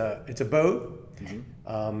 and it's a boat.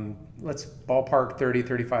 Mm-hmm. Let's ballpark 30,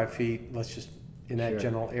 35 feet. Let's just in that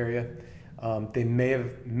general area. They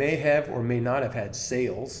may have or may not have had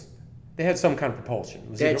sails. They had some kind of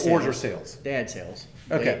propulsion. Was it oars or sails? They had sails.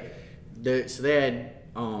 Okay. So they had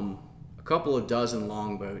a couple of dozen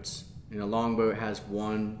longboats. And a longboat has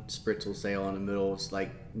 1 spritzel sail in the middle. It's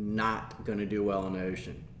not going to do well in the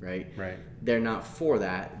ocean, right? Right. They're not for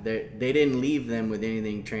that. They didn't leave them with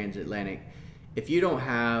anything transatlantic. If you don't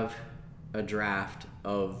have a draft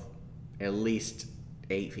of at least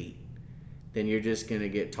 8 feet, then you're just going to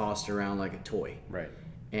get tossed around like a toy. Right.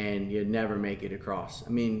 And you'd never make it across. I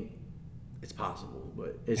mean, it's possible,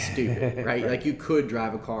 but it's stupid, right? Like you could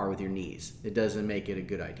drive a car with your knees. It doesn't make it a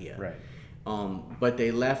good idea. Right. But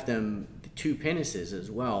they left them 2 pinnaces as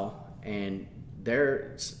well, and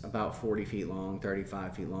they're about 40 feet long,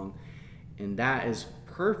 35 feet long, and that is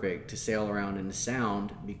perfect to sail around in the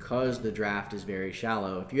Sound because the draft is very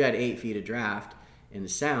shallow. If you had 8 feet of draft in the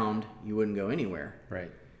Sound, you wouldn't go anywhere.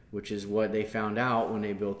 Right. Which is what they found out when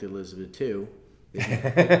they built the Elizabeth II.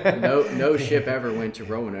 No ship ever went to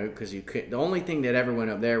Roanoke because you could. The only thing that ever went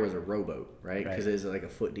up there was a rowboat, right? Because it was like a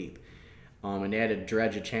foot deep, and they had to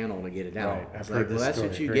dredge a channel to get it out. Right. It's like, well, that's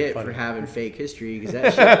what you Very get funny. for having fake history because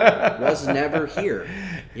that ship was never here.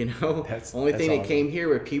 You know, only thing that came here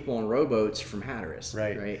were people on rowboats from Hatteras,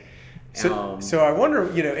 right? So I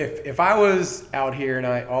wonder, if I was out here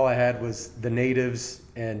and all I had was the natives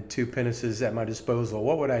and 2 pinnaces at my disposal,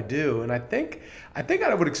 what would I do? And I think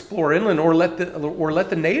I would explore inland, or let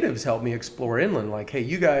the natives help me explore inland. Like, hey,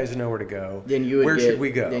 you guys know where to go. Where should we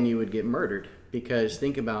go? Then you would get murdered because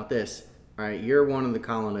think about this. All right, you're one of the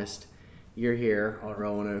colonists. You're here on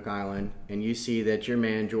Roanoke Island, and you see that your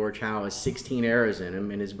man George Howe has 16 arrows in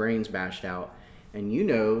him and his brains bashed out. And you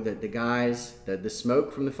know that the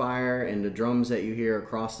smoke from the fire and the drums that you hear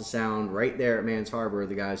across the Sound right there at Mans Harbor are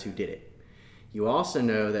the guys who did it. You also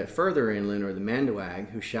know that further inland are the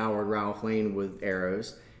Mandawag, who showered Ralph Lane with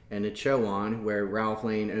arrows, and the Chowan, where Ralph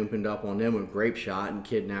Lane opened up on them with grape shot and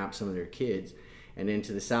kidnapped some of their kids. And then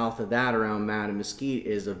to the south of that, around Mattamuskeet,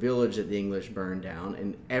 is a village that the English burned down,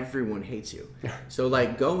 and everyone hates you. So,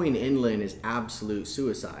 going inland is absolute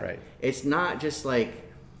suicide. Right. It's not just like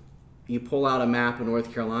you pull out a map of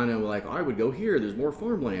North Carolina and we're like, I would go here, there's more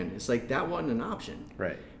farmland. It's like that wasn't an option.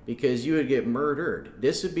 Right. Because you would get murdered.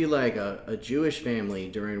 This would be like a Jewish family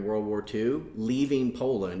during World War II leaving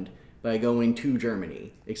Poland by going to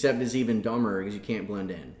Germany. Except it's even dumber because you can't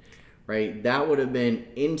blend in. Right? That would have been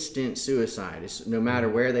instant suicide. No matter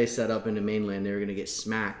where they set up in the mainland, they were going to get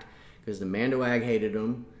smacked because the Mandawag hated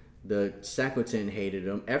them, the Sequoian hated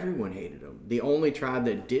them, everyone hated them. The only tribe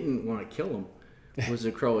that didn't want to kill them was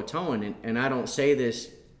the Croatoan. And I don't say this,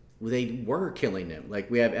 they were killing them.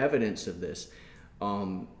 Like, we have evidence of this.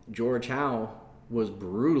 George Howe was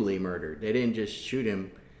brutally murdered. They didn't just shoot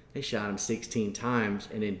him, they shot him 16 times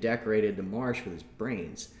and then decorated the marsh with his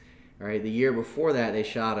brains. All right, the year before that, they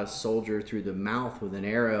shot a soldier through the mouth with an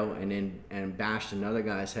arrow and bashed another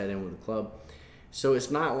guy's head in with a club. So it's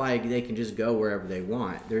not like they can just go wherever they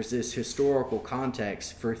want. There's this historical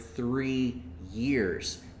context. For 3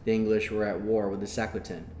 years, the English were at war with the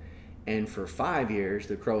Sequoian. And for 5 years,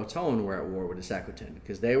 the Croatoan were at war with the Sequoian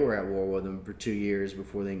because they were at war with them for 2 years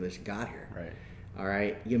before the English got here. Right. All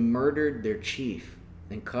right. You murdered their chief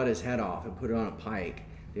and cut his head off and put it on a pike.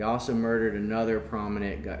 They also murdered another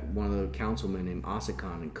prominent guy, one of the councilmen named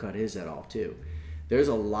Ossikan, and cut his head off too. There's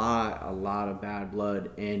a lot of bad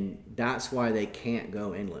blood, and that's why they can't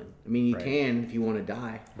go inland. I mean, you can if you want to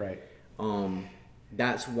die. Right.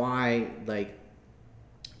 That's why,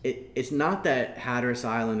 it's not that Hatteras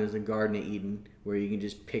Island is a Garden of Eden where you can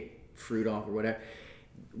just pick fruit off or whatever.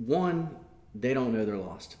 One, they don't know they're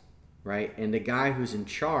lost, right? And the guy who's in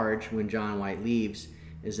charge when John White leaves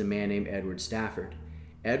is a man named Edward Stafford.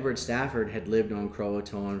 Edward Stafford had lived on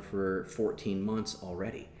Croatoan for 14 months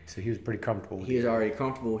already. So he was pretty comfortable. He was already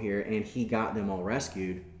comfortable here, and he got them all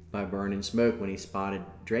rescued by burning smoke when he spotted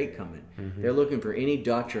Drake coming. Mm-hmm. They're looking for any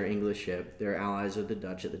Dutch or English ship. They're allies of the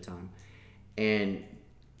Dutch at the time. And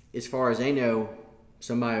as far as they know,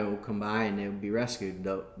 somebody will come by and they'll be rescued.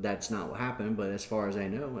 Though that's not what happened, but as far as I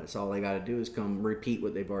know, that's all they got to do is come repeat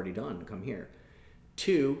what they've already done, come here.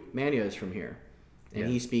 2, Manteo's from here, and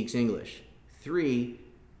he speaks English. 3,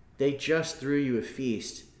 they just threw you a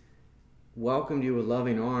feast, welcomed you with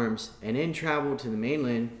loving arms, and then traveled to the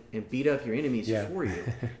mainland and beat up your enemies for you.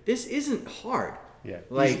 This isn't hard. Yeah,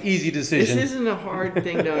 easy decision. This isn't a hard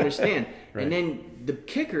thing to understand. Right. And then the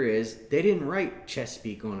kicker is they didn't write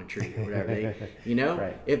Chesapeake on a tree or whatever.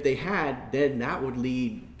 Right. If they had, then that would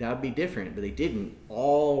be different. But they didn't.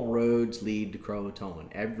 All roads lead to Croatoan.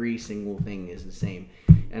 Every single thing is the same.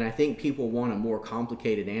 And I think people want a more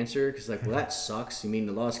complicated answer because, well, that sucks. You mean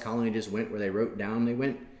the lost colony just went where they wrote down they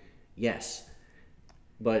went? Yes.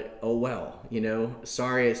 But, oh well,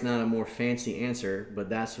 sorry it's not a more fancy answer, but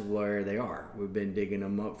that's where they are. We've been digging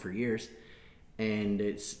them up for years, and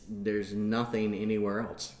there's nothing anywhere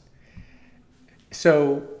else.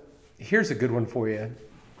 So here's a good one for you.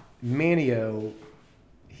 Manteo,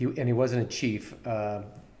 he wasn't a chief,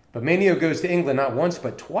 but Manteo goes to England not once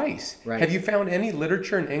but twice. Right. Have you found any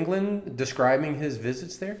literature in England describing his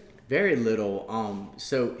visits there? Very little.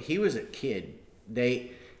 So he was a kid.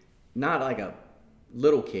 Not like a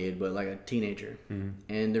little kid, but like a teenager. Mm-hmm.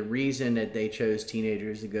 And the reason that they chose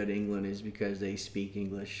teenagers to go to England is because they speak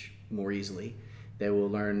English more easily. they will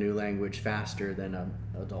learn a new language faster than an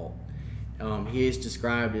adult. He is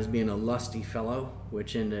described as being a lusty fellow,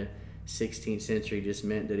 which in the 16th century just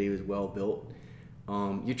meant that he was well built.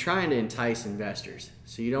 You're trying to entice investors,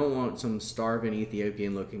 so you don't want some starving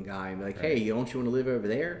Ethiopian looking guy and be like, hey, don't you want to live over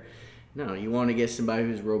there? No, you want to get somebody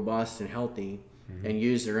who's robust and healthy and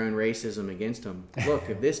use their own racism against them. Look,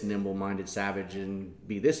 if this nimble-minded savage can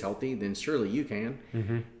be this healthy, then surely you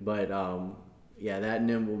can. But that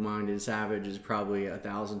nimble-minded savage is probably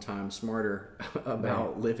 1,000 times smarter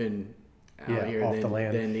about living out here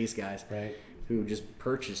than these guys who just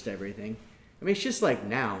purchased everything. I mean, it's just like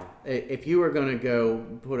now. If you were going to go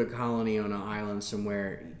put a colony on an island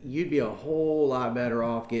somewhere, you'd be a whole lot better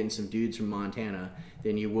off getting some dudes from Montana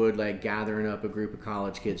than you would like gathering up a group of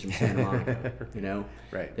college kids from Santa Monica. You know,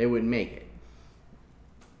 They wouldn't make it.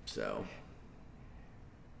 So,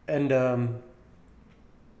 and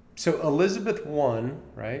so Elizabeth I,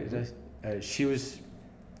 right? She was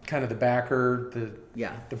kind of the backer,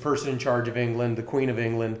 the person in charge of England, the Queen of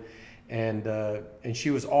England, and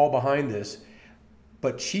she was all behind this.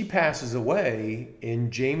 But she passes away,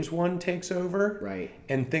 and James I takes over, right?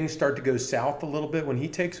 And things start to go south a little bit when he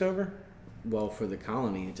takes over. Well, for the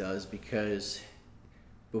colony, it does, because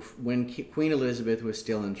when Queen Elizabeth was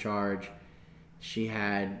still in charge, she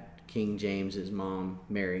had King James's mom,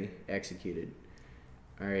 Mary, executed.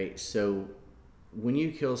 All right, so when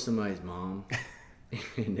you kill somebody's mom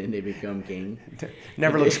and then they become king,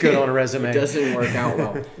 never looks good on a resume. It doesn't work out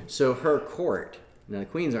well. So her court. Now, the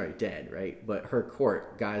Queen's already dead, right? But her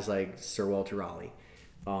court, guys like Sir Walter Raleigh,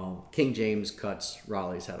 King James cuts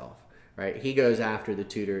Raleigh's head off, right? He goes after the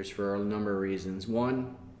Tudors for a number of reasons.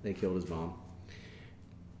 One, they killed his mom.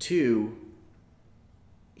 Two,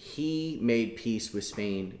 he made peace with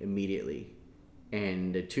Spain immediately.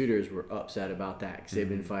 And the Tudors were upset about that because they've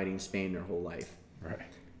been fighting Spain their whole life. Right.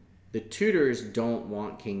 The Tudors don't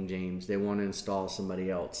want King James. They want to install somebody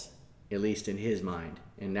else, at least in his mind.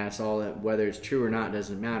 And that's all that, whether it's true or not,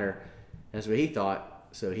 doesn't matter. That's what he thought.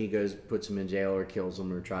 So he goes, puts him in jail or kills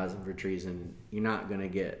him or tries him for treason. You're not going to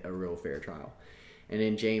get a real fair trial. And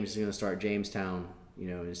then James is going to start Jamestown, in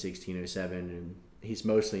 1607. And he's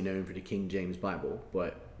mostly known for the King James Bible,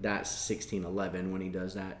 but that's 1611 when he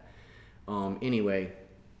does that. Anyway,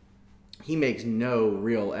 he makes no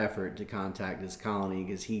real effort to contact his colony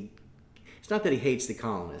because it's not that he hates the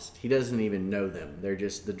colonists. He doesn't even know them. They're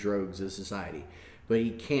just the drogues of society. But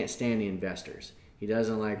he can't stand the investors. He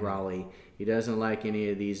doesn't like Raleigh. He doesn't like any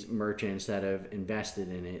of these merchants that have invested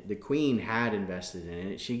in it. The Queen had invested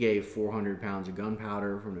in it. She gave 400 pounds of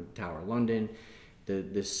gunpowder from the Tower of London.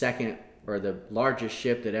 The second or the largest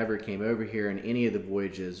ship that ever came over here in any of the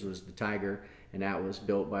voyages was the Tiger, and that was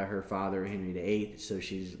built by her father, Henry VIII, so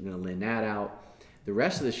she's going to lend that out. The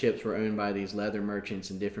rest of the ships were owned by these leather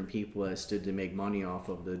merchants and different people that stood to make money off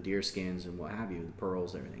of the deer skins and what have you, the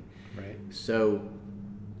pearls, everything. Right. So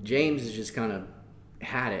James has just kind of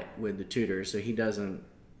had it with the Tudors, so he doesn't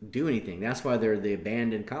do anything. That's why they're the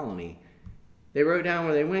abandoned colony. They wrote down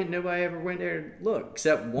where they went. Nobody ever went there to look,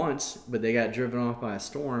 except once, but they got driven off by a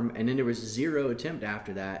storm, and then there was zero attempt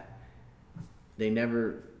after that. They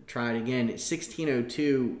never tried again. In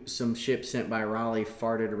 1602, some ship sent by Raleigh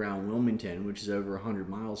farted around Wilmington, which is over 100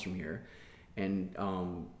 miles from here, and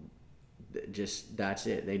just that's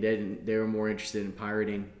it. They were more interested in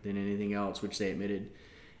pirating than anything else, which they admitted,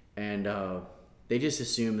 and they just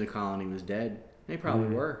assumed the colony was dead. They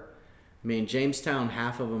probably were. I mean, Jamestown,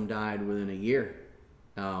 half of them died within a year,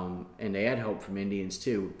 and they had help from Indians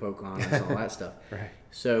too, with Pocahontas, all that stuff. Right.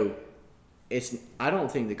 So I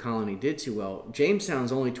don't think the colony did too well.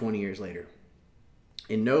 Jamestown's only 20 years later,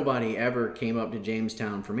 and nobody ever came up to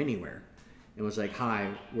Jamestown from anywhere and was like,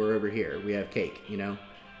 "Hi, we're over here. We have cake,"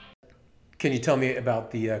 Can you tell me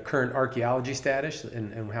about the current archaeology status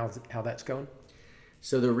and how that's going?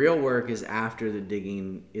 So the real work is after the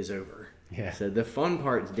digging is over. Yeah. So the fun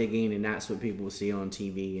part's digging, and that's what people see on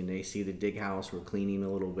TV, and they see the dig house. We're cleaning a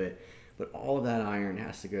little bit, but all of that iron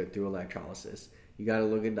has to go through electrolysis. You got to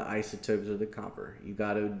look at the isotopes of the copper. You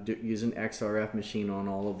got to use an XRF machine on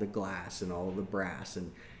all of the glass and all of the brass,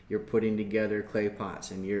 and you're putting together clay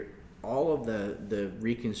pots, and all of the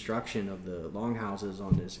reconstruction of the longhouses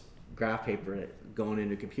on this graph paper going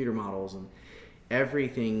into computer models, and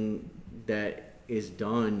everything that is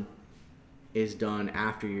done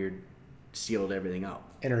after you're sealed everything up.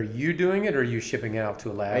 And are you doing it, or are you shipping it out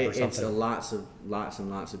to a lab or something? It's lots and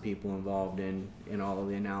lots of people involved in all of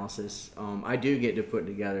the analysis. I do get to put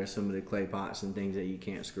together some of the clay pots and things that you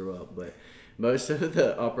can't screw up, but most of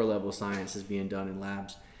the upper level science is being done in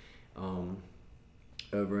labs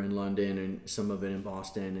over in London, and some of it in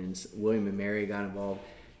Boston, and William and Mary got involved.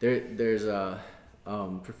 There's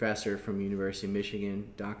professor from University of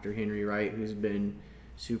Michigan, Dr. Henry Wright, who's been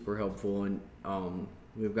super helpful, and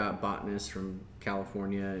we've got botanists from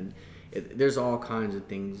California, and there's all kinds of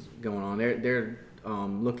things going on. They're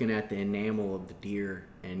looking at the enamel of the deer,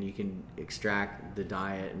 and you can extract the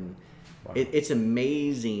diet, and wow. It's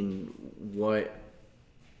amazing what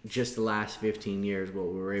just the last 15 years what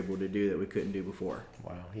we were able to do that we couldn't do before.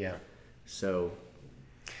 Wow, yeah. So.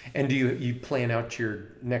 And do you plan out your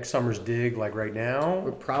next summer's dig like right now?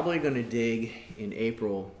 We're probably going to dig in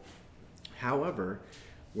April. However,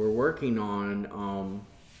 we're working on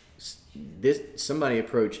this. Somebody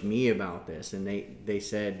approached me about this, and they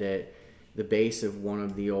said that the base of one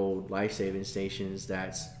of the old life-saving stations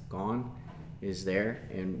that's gone is there,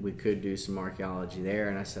 and we could do some archaeology there.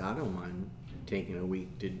 And I said, I don't mind taking a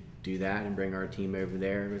week to do that and bring our team over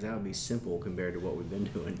there, because that would be simple compared to what we've been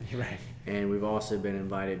doing. Right. And we've also been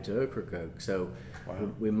invited to Ocracoke, so wow.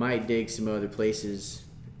 we might dig some other places,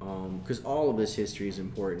 because all of this history is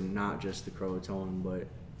important, not just the Croatoan, but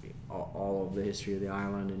all of the history of the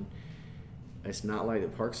island. And it's not like the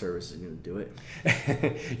Park Service is going to do it.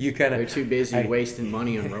 They're too busy wasting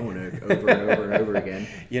money on Roanoke over and over and over again.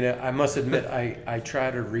 You know, I must admit, I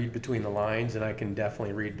try to read between the lines, and I can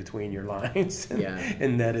definitely read between your lines. Yeah.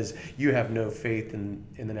 And that is, you have no faith in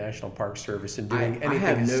the National Park Service and doing anything historical. I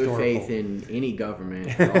have historical. no faith in any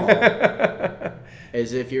government at all.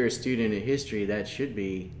 As if you're a student of history, that should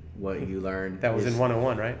be what you learn. That was in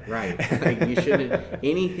 101, right? Right. Like you shouldn't.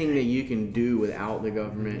 Anything that you can do without the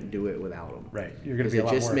government, do it without them. Right. You're going to be a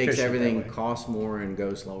lot more efficient. It just makes everything cost more and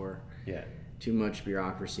go slower. Yeah. Too much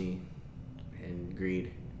bureaucracy and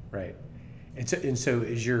greed. Right. And so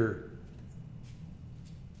is your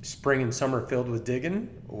spring and summer filled with digging,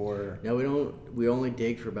 or? No, we don't. We only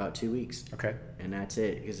dig for about 2 weeks. Okay. And that's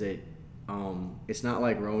it, because it's not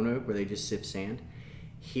like Roanoke where they just sift sand.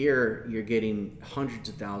 Here, you're getting hundreds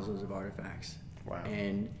of thousands of artifacts. Wow.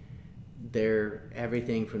 And they're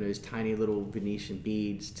everything from those tiny little Venetian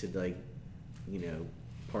beads to, like,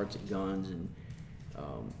 parts of guns. And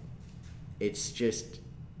it's just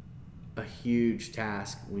a huge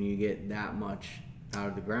task when you get that much out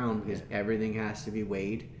of the ground, because everything has to be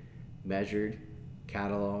weighed, measured,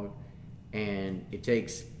 cataloged, and it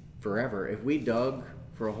takes forever. If we dug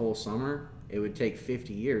for a whole summer, it would take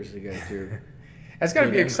 50 years to go through. That's got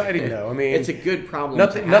to be exciting, though. I mean, it's a good problem.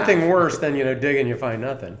 Nothing worse than digging you find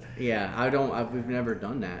nothing. Yeah, we've never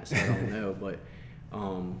done that, so I don't know. But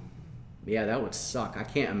yeah, that would suck. I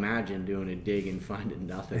can't imagine doing a dig and finding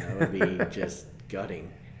nothing. That would be just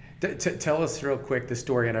gutting. Tell us real quick the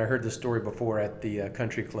story, and I heard the story before at the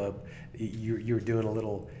country club. You were doing a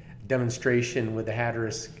little demonstration with the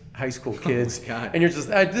Hatteras high school kids, oh my God. And you're just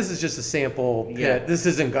this is just a sample pit. Yeah. This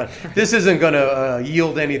isn't gonna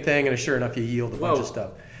yield anything, and sure enough, you yield a bunch of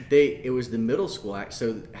stuff. It was the middle school.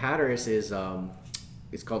 So Hatteras is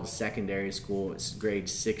it's called the secondary school. It's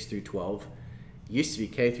grades 6 through 12. It used to be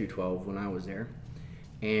K through 12 when I was there,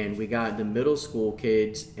 and we got the middle school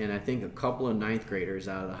kids and I think a couple of ninth graders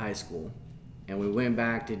out of the high school. And we went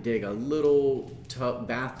back to dig a little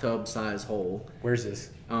bathtub-sized hole. Where's this?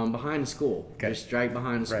 Behind the school. Okay. Just right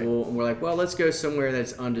behind the school. Right. And we're like, well, let's go somewhere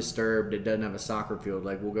that's undisturbed, that doesn't have a soccer field.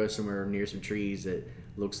 Like, we'll go somewhere near some trees that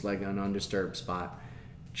looks like an undisturbed spot.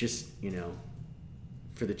 Just,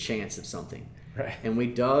 for the chance of something. Right. And we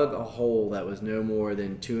dug a hole that was no more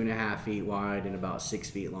than 2.5 feet wide and about 6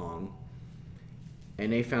 feet long.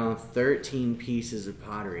 And they found 13 pieces of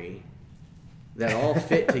pottery that all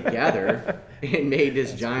fit together and made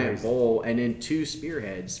this giant crazy bowl, and then 2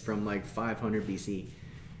 spearheads from like 500 BC.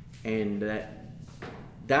 And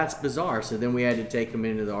that's bizarre. So then we had to take them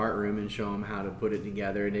into the art room and show them how to put it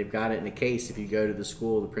together. And they've got it in a case. If you go to the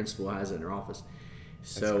school, the principal has it in their office.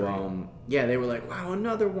 So, they were like, wow,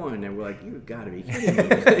 another one. And we're like, you've got to be kidding me.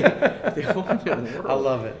 They all in the world.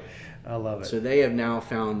 I love it. So they have now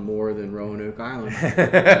found more than Roanoke Island.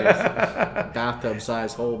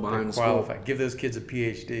 Bathtub-sized hole behind the school. Give those kids a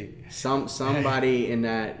PhD. Somebody in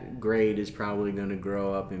that grade is probably going to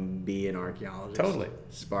grow up and be an archaeologist. Totally.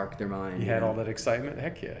 Spark their mind. You had all that excitement?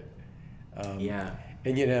 Heck yeah. Yeah.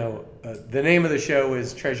 And the name of the show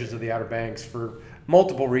is Treasures of the Outer Banks for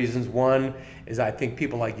multiple reasons. One is I think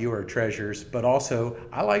people like you are treasures, but also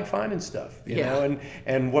I like finding stuff, you know,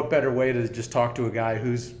 and what better way to just talk to a guy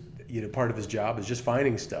who's, part of his job is just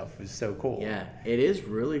finding stuff is so cool. Yeah, it is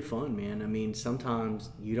really fun, man. I mean,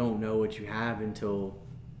 sometimes you don't know what you have until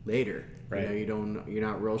later. Right. You're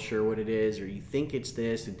not real sure what it is, or you think it's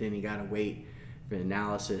this, and then you got to wait for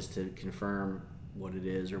analysis to confirm what it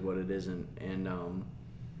is or what it isn't. And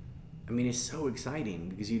I mean, it's so exciting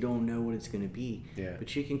because you don't know what it's going to be. Yeah.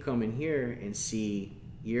 But you can come in here and see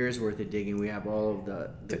years worth of digging. We have all of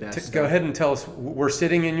the best stuff. Go ahead and tell us. We're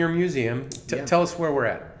sitting in your museum. Tell us where we're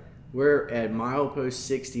at. We're at milepost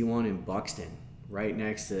 61 in Buxton, right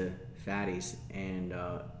next to Fatty's. And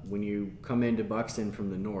when you come into Buxton from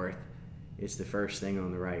the north, it's the first thing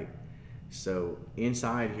on the right. So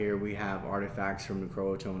inside here we have artifacts from the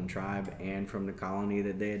Croatoan tribe and from the colony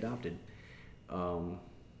that they adopted.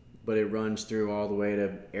 But it runs through all the way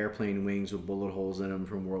to airplane wings with bullet holes in them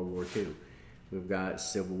from World War II. We've got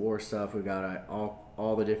Civil War stuff. We've got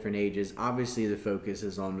all the different ages. Obviously, the focus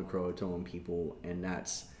is on the Croatoan people, and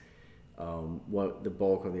that's what the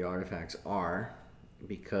bulk of the artifacts are,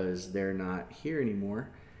 because they're not here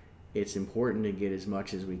anymore. It's important to get as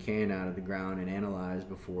much as we can out of the ground and analyze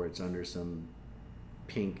before it's under some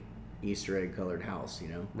pink Easter egg colored house,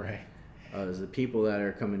 Right. The people that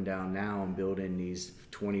are coming down now and building these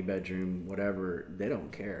 20-bedroom whatever, they don't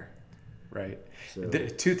care. Right. So,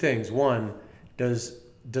 two things. One, does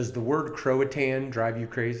the word Croatan drive you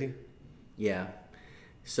crazy? Yeah.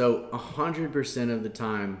 So 100% of the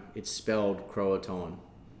time it's spelled Croatoan.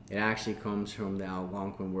 It actually comes from the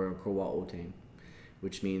Algonquin word Croatoan,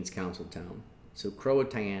 which means council town. So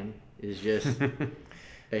Croatan is just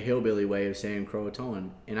a hillbilly way of saying Croatoan.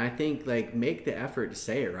 And I think, make the effort to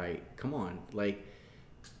say it right. Come on.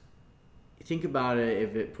 Think about it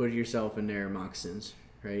if it put yourself in their moccasins,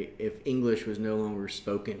 right? If English was no longer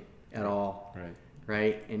spoken at all,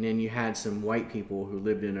 right? And then you had some white people who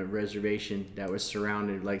lived in a reservation that was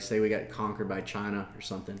surrounded, say we got conquered by China or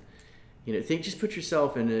something. Just put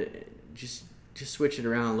yourself in just switch it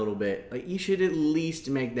around a little bit. You should at least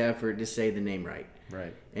make the effort to say the name right.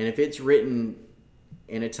 Right. And if it's written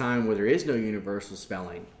in a time where there is no universal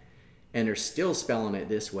spelling, and they're still spelling it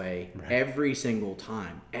this way every single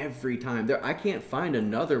time, I can't find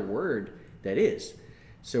another word that is.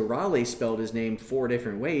 So Raleigh spelled his name 4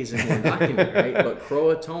 different ways in one document, right? But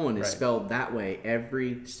Croatoan is spelled that way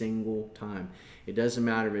every single time. It doesn't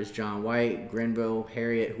matter if it's John White, Grenville,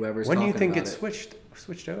 Harriet, whoever's talking about it. When do you think it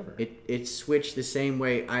switched over? It switched the same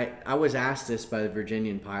way. I was asked this by the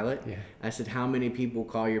Virginian pilot. Yeah. I said, how many people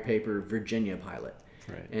call your paper Virginia Pilot?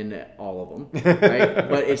 Right. And all of them, right?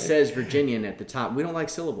 But it says Virginian at the top. We don't like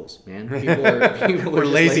syllables, man. We're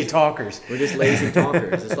lazy talkers. We're just lazy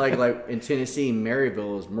talkers. It's like in Tennessee,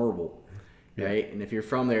 Maryville is Merble, right? And if you're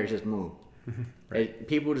from there, it's just Mer. Right.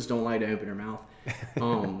 People just don't like to open their mouth.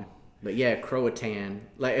 But yeah, Croatan.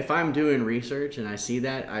 If I'm doing research and I see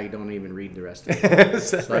that, I don't even read the rest of it.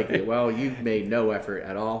 It's well, you made no effort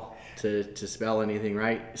at all to spell anything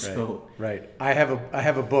right. So right. I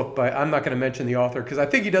have a book by, I'm not going to mention the author because I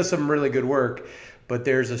think he does some really good work, but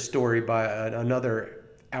there's a story by another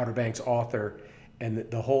Outer Banks author, and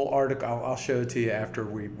the whole article I'll show it to you after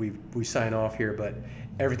we sign off here, but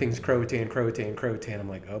everything's Croatan. I'm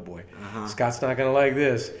like, oh boy, Scott's not going to like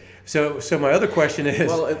this. So my other question is,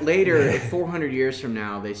 well, later 400 years from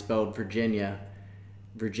now they spelled Virginio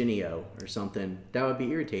or something. That would be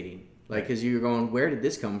irritating. Because you're going, where did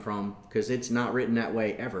this come from? Because it's not written that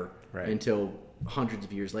way ever until hundreds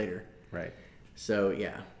of years later. Right. So,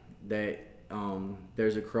 yeah,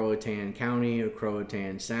 there's a Croatan County, a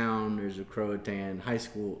Croatan Sound, there's a Croatan High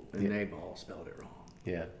School, and they've all spelled it wrong.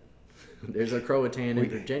 Yeah. There's a Croatan in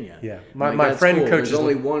Virginia. Yeah. My friend coaches... There's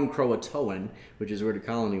only one Croatoan, which is where the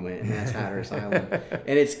colony went, and that's Hatteras Island.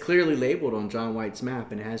 And it's clearly labeled on John White's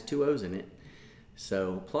map, and it has 2 O's in it.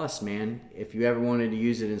 So, plus, man, if you ever wanted to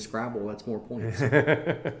use it in Scrabble, that's more points.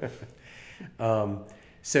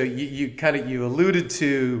 So you alluded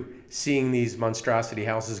to seeing these monstrosity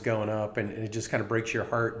houses going up, and it just kind of breaks your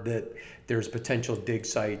heart that there's potential dig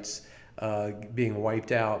sites being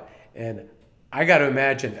wiped out. And I got to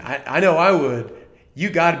imagine, I know I would,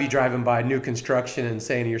 you got to be driving by new construction and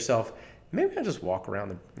saying to yourself, maybe I'll just walk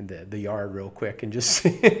around the yard real quick and just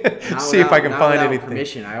see if I can find anything.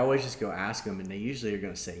 Permission. I always just go ask them, and they usually are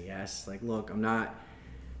going to say yes. Look, I'm not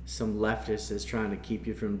some leftist that's trying to keep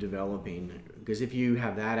you from developing. Because if you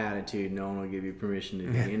have that attitude, no one will give you permission to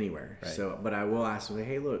dig anywhere. Right. So, but I will ask them,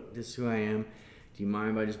 hey, look, this is who I am. Do you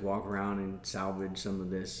mind if I just walk around and salvage some of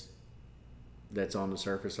this that's on the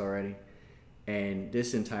surface already? And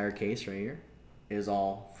this entire case right here is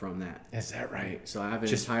all from that. Is that right? So I have an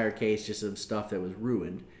entire case just of stuff that was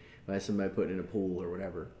ruined by somebody putting in a pool or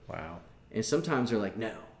whatever. Wow. And sometimes they're like,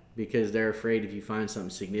 no, because they're afraid if you find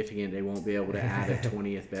something significant, they won't be able to add a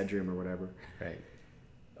 20th bedroom or whatever. Right.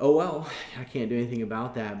 Oh, well, I can't do anything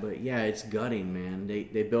about that. But yeah, it's gutting, man.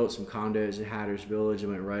 They built some condos at Hatteras Village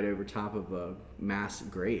and went right over top of a mass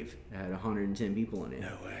grave that had 110 people in it.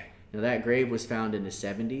 No way. Now, that grave was found in the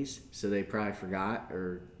 70s, so they probably forgot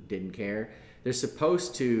or didn't care. They're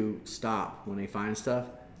supposed to stop when they find stuff.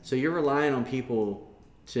 So you're relying on people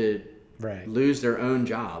to right. lose their own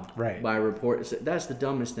job right. by report. That's the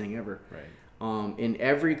dumbest thing ever. Right. In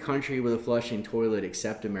every country with a flushing toilet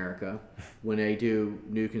except America, when they do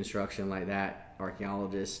new construction like that,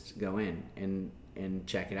 archaeologists go in and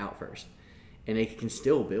check it out first. And they can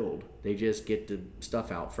still build. They just get the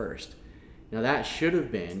stuff out first. Now that should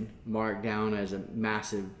have been marked down as a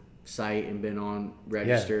massive site and been on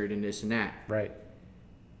registered and this and that. Right.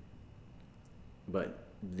 But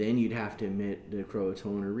then you'd have to admit the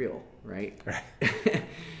Croatoan are real, right? Right.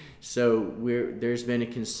 So there's been a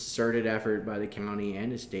concerted effort by the county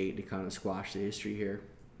and the state to kind of squash the history here.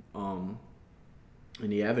 And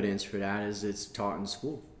the evidence for that is it's taught in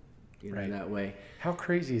school, right. that way. How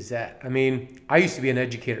crazy is that? I mean, I used to be an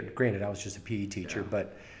educator. Granted, I was just a PE teacher,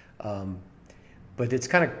 but it's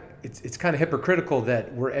kind of hypocritical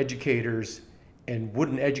that we're educators, and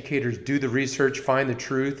wouldn't educators do the research, find the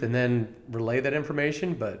truth, and then relay that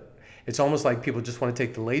information? But it's almost like people just want to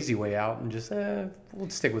take the lazy way out and just, we'll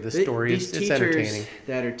stick with this story. These it's entertaining. Teachers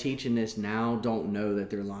that are teaching this now don't know that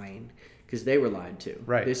they're lying, because they were lied to.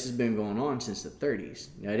 Right. This has been going on since the 30s.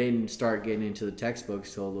 I didn't start getting into the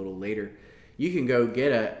textbooks till a little later. You can go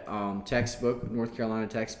get a textbook, North Carolina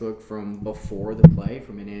textbook from before the play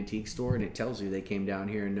from an antique store, and it tells you they came down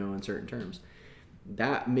here in no uncertain terms.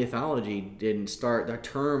 That mythology didn't start. The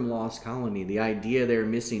term lost colony, the idea they're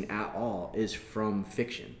missing at all, is from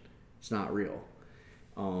fiction. It's not real.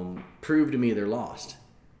 Prove to me they're lost,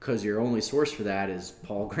 because your only source for that is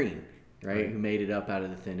Paul Green, right? Who made it up out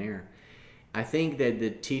of the thin air. I think that the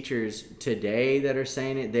teachers today that are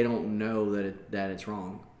saying it, they don't know that it's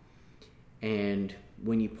wrong. And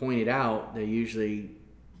when you point it out, they usually,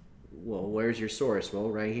 well, where's your source? Well,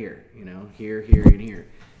 right here, here, and here.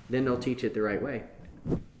 Then they'll teach it the right way.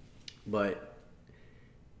 But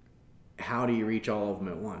how do you reach all of them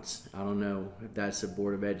at once? I don't know if that's the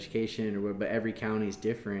Board of Education or what, but every county is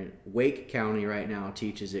different. Wake County right now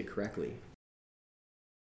teaches it correctly.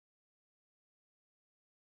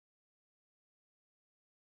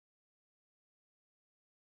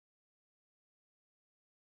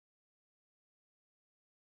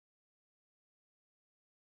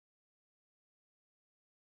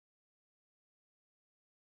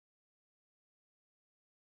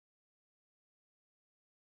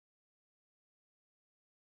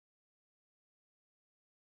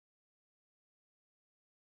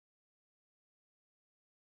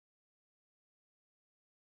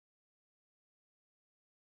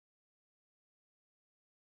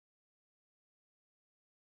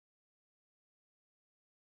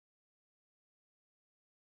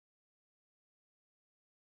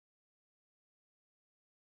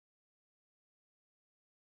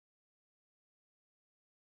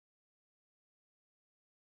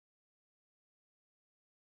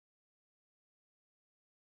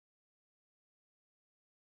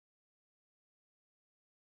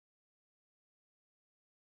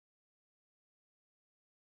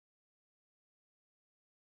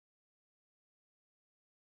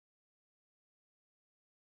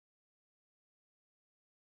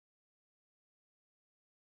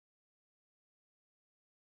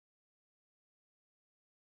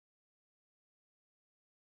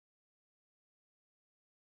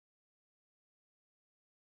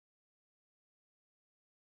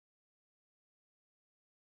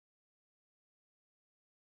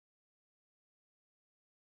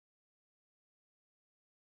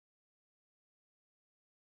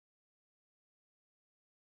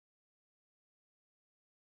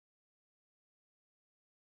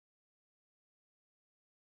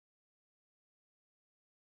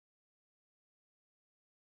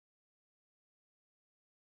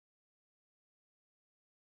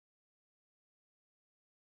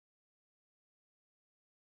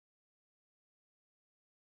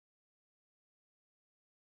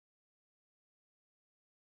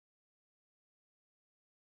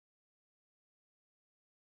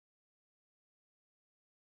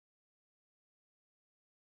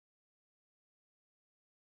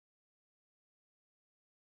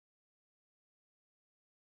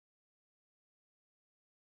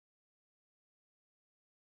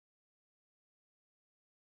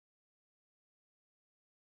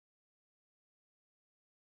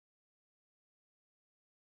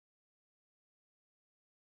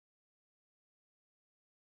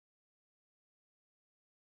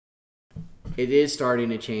 It is starting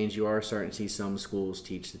to change. You are starting to see some schools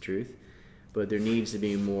teach the truth, but there needs to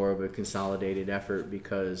be more of a consolidated effort,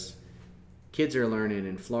 because kids are learning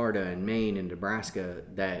in Florida and Maine and Nebraska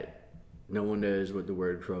that no one knows what the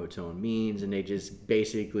word Croatoan means, and they just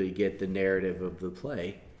basically get the narrative of the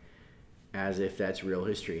play as if that's real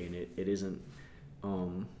history, and it isn't.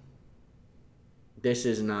 this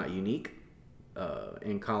is not unique.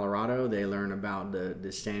 In Colorado, they learn about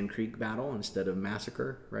the Sand Creek battle instead of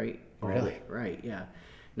massacre, right? Really? Right, yeah.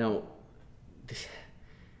 Now,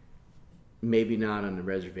 maybe not on the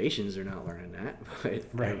reservations, they're not learning that, but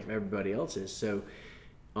right. everybody else is. So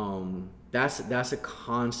that's a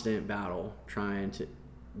constant battle trying to...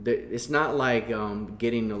 It's not like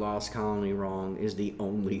getting the lost colony wrong is the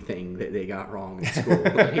only thing that they got wrong in school.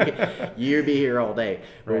 Like, you'd be here all day.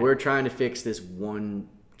 But we're trying to fix this one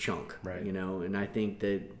chunk, you know, and I think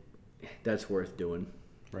that's worth doing.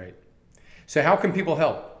 Right. So how can people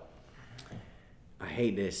help? I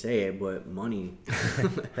hate to say it, but money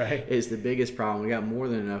right. is the biggest problem. We got more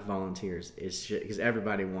than enough volunteers. It's because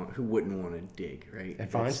everybody who wouldn't want to dig, right? And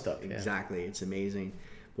find stuff. Exactly. It's amazing.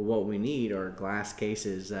 But what we need are glass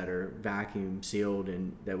cases that are vacuum sealed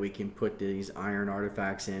and that we can put these iron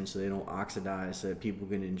artifacts in so they don't oxidize, so that people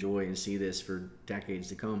can enjoy and see this for decades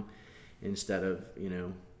to come instead of, you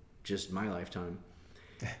know, just my lifetime.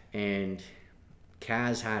 And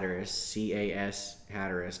CAS Hatteras, CAS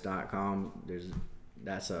Hatteras.com,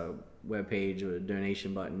 that's a webpage with a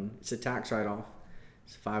donation button. It's a tax write-off.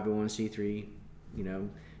 It's a 501c3. You know,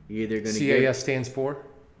 you're either going to CAS stands for?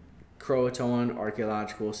 Croatoan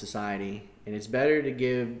Archaeological Society. And it's better to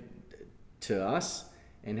give to us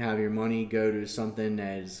and have your money go to something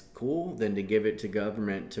that is cool than to give it to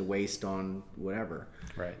government to waste on whatever.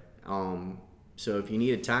 Right. So if you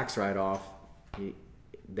need a tax write-off,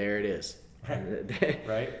 there it is.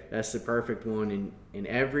 Right. That's the perfect one. And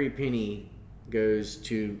every penny goes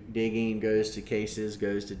to digging, goes to cases,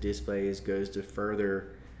 goes to displays, goes to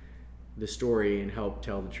further the story and help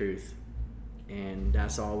tell the truth. And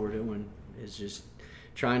that's all we're doing, is just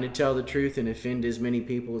trying to tell the truth and offend as many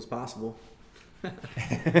people as possible.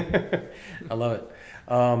 I love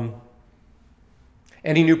it.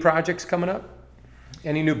 Any new projects coming up?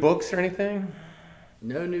 Any new books or anything?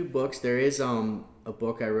 No new books. There is a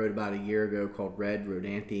book I wrote about a year ago called Red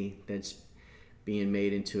Rodanthe that's being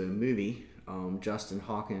made into a movie. Justin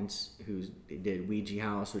Hawkins, who did Ouija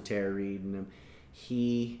House with Tara Reid, and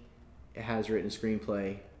he has written a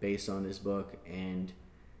screenplay based on this book, and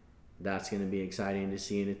that's going to be exciting to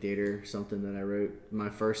see in a theater. Something that I wrote my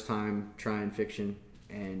first time trying fiction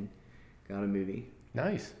and got a movie.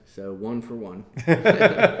 Nice. So 1 for 1.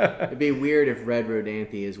 It'd be weird if Red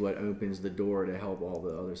Rodanthe is what opens the door to help all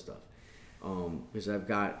the other stuff. Because I've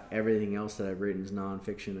got everything else that I've written is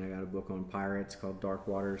nonfiction. I got a book on pirates called Dark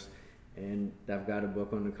Waters, and I've got a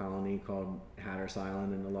book on the colony called Hatteras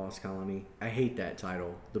Island and the Lost Colony. I hate that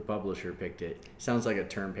title. The publisher picked it. Sounds like a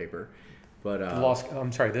term paper. But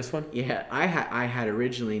I'm sorry, this one? Yeah, I had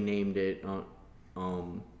originally named it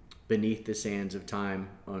Beneath the Sands of Time,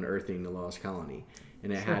 Unearthing the Lost Colony.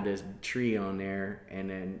 And it had this tree on there, and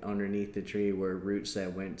then underneath the tree were roots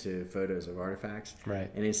that went to photos of artifacts. Right.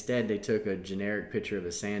 And instead, they took a generic picture of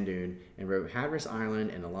a sand dune and wrote Hatteras Island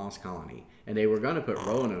and the Lost Colony. And they were going to put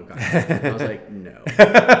Roanoke Island. I was like, no.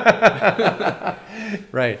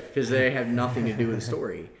 Right. Because they have nothing to do with the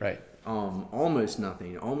story. Right. Almost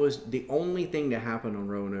nothing. Almost the only thing that happened on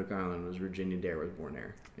Roanoke Island was Virginia Dare was born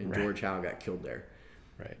there, and George Howe got killed there.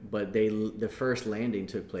 Right. But the first landing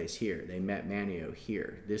took place here. They met Manteo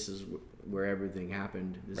here. This is where everything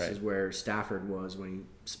happened. This is where Stafford was when he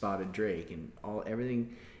spotted Drake, and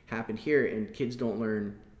everything happened here. And kids don't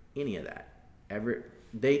learn any of that.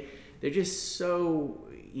 They're just so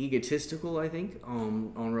egotistical, I think,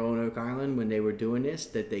 on Roanoke Island when they were doing this,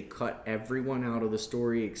 that they cut everyone out of the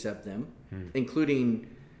story except them, including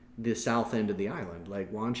the south end of the island.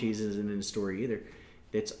 Like Wanchese isn't in the story either.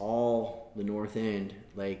 It's all the north end,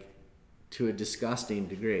 like to a disgusting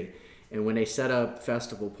degree. And when they set up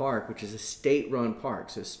Festival Park, which is a state-run park,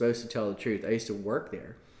 so it's supposed to tell the truth. I used to work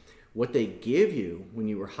there. What they give you when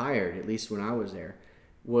you were hired, at least when I was there,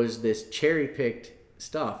 was this cherry-picked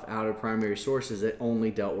stuff out of primary sources that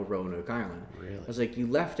only dealt with Roanoke Island. Really? I was like, you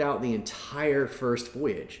left out the entire first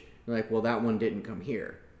voyage. They're like, well, that one didn't come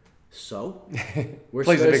here. So we're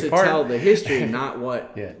supposed to tell the history, not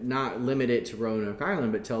limit it to Roanoke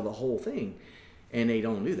Island, but tell the whole thing. And they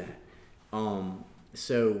don't do that.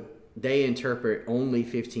 So they interpret only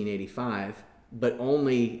 1585, but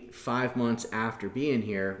only 5 months after being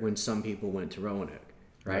here when some people went to Roanoke.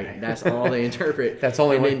 Right? That's all they interpret. That's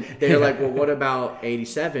only. And then they're like, well, what about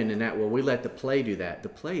 87 and that? Well, we let the play do that. The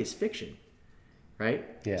play is fiction, right?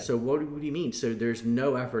 Yeah. So what do you mean? So there's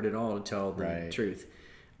no effort at all to tell the truth.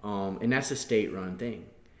 And that's a state-run thing.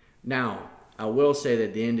 Now, I will say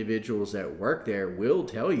that the individuals that work there will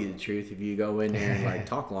tell you the truth if you go in there and like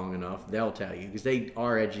talk long enough. They'll tell you because they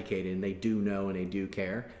are educated and they do know and they do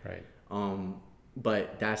care. Right.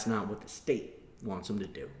 But that's not what the state wants them to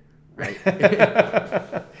do. Right?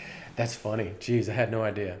 That's funny. Jeez, I had no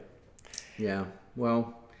idea. Yeah.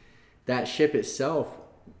 Well, that ship itself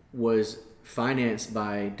was financed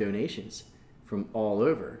by donations from all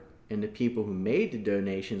over. And the people who made the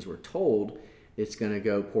donations were told it's going to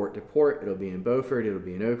go port to port. It'll be in Beaufort. It'll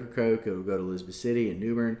be in Ocracoke. It'll go to Elizabeth City and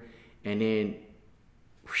New Bern. And then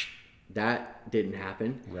whoosh, that didn't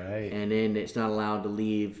happen. Right. And then it's not allowed to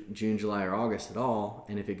leave June, July, or August at all.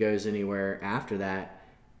 And if it goes anywhere after that,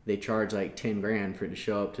 they charge like $10,000 for it to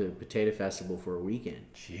show up to Potato Festival for a weekend.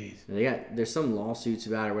 Jeez. And there's some lawsuits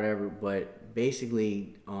about it or whatever, but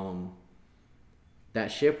basically that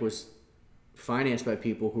ship was financed by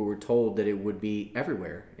people who were told that it would be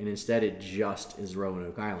everywhere, and instead it just is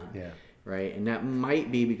Roanoke Island. Yeah. Right? And that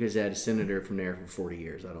might be because they had a senator from there for 40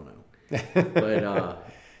 years. I don't know. But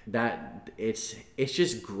that it's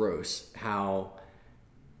just gross how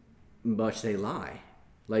much they lie.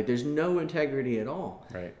 Like, there's no integrity at all.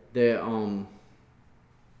 Right.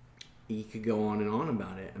 You could go on and on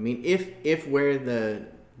about it. I mean, if where the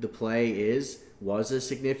play was a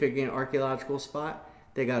significant archaeological spot,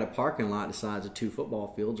 they got a parking lot the size of 2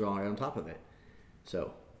 football fields right on top of it.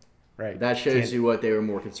 So right. That shows you what they were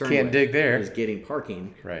more concerned with. Can't dig there. Is getting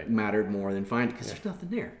parking mattered more than finding, because there's nothing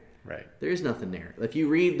there. Right. There is nothing there. If you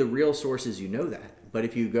read the real sources, you know that. But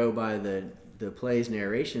if you go by the play's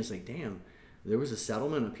narration, it's like, damn, there was a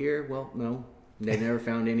settlement up here? Well, no. They never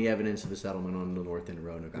found any evidence of a settlement on the north end of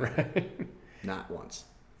Roanoke Island. Right. Not once.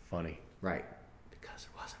 Funny. Right. Because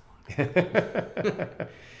there wasn't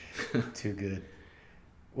one. Too good.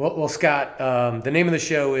 Well, Scott, the name of the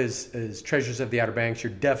show is Treasures of the Outer Banks.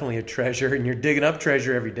 You're definitely a treasure, and you're digging up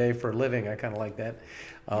treasure every day for a living. I kind of like that.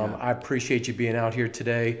 I appreciate you being out here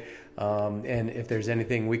today. And if there's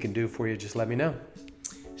anything we can do for you, just let me know.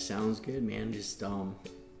 Sounds good, man. Just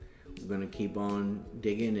we're going to keep on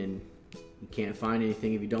digging, and you can't find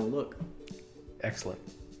anything if you don't look. Excellent.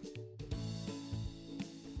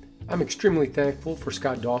 I'm extremely thankful for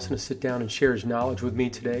Scott Dawson to sit down and share his knowledge with me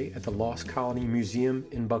today at the Lost Colony Museum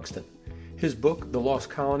in Buxton. His book, The Lost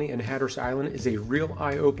Colony and Hatteras Island, is a real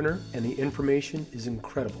eye-opener, and the information is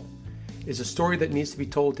incredible. It's a story that needs to be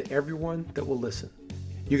told to everyone that will listen.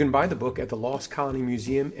 You can buy the book at the Lost Colony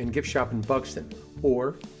Museum and Gift Shop in Buxton,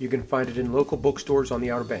 or you can find it in local bookstores on the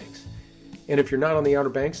Outer Banks. And if you're not on the Outer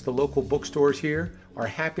Banks, the local bookstores here are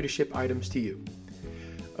happy to ship items to you.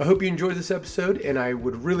 I hope you enjoyed this episode, and I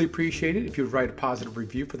would really appreciate it if you would write a positive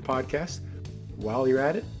review for the podcast. While you're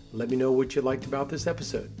at it, let me know what you liked about this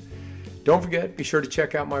episode. Don't forget, be sure to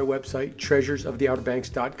check out my website,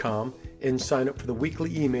 treasuresoftheouterbanks.com, and sign up for the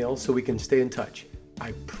weekly email so we can stay in touch.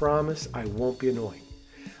 I promise I won't be annoying.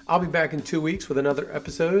 I'll be back in 2 weeks with another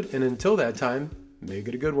episode, and until that time, make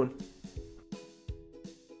it a good one.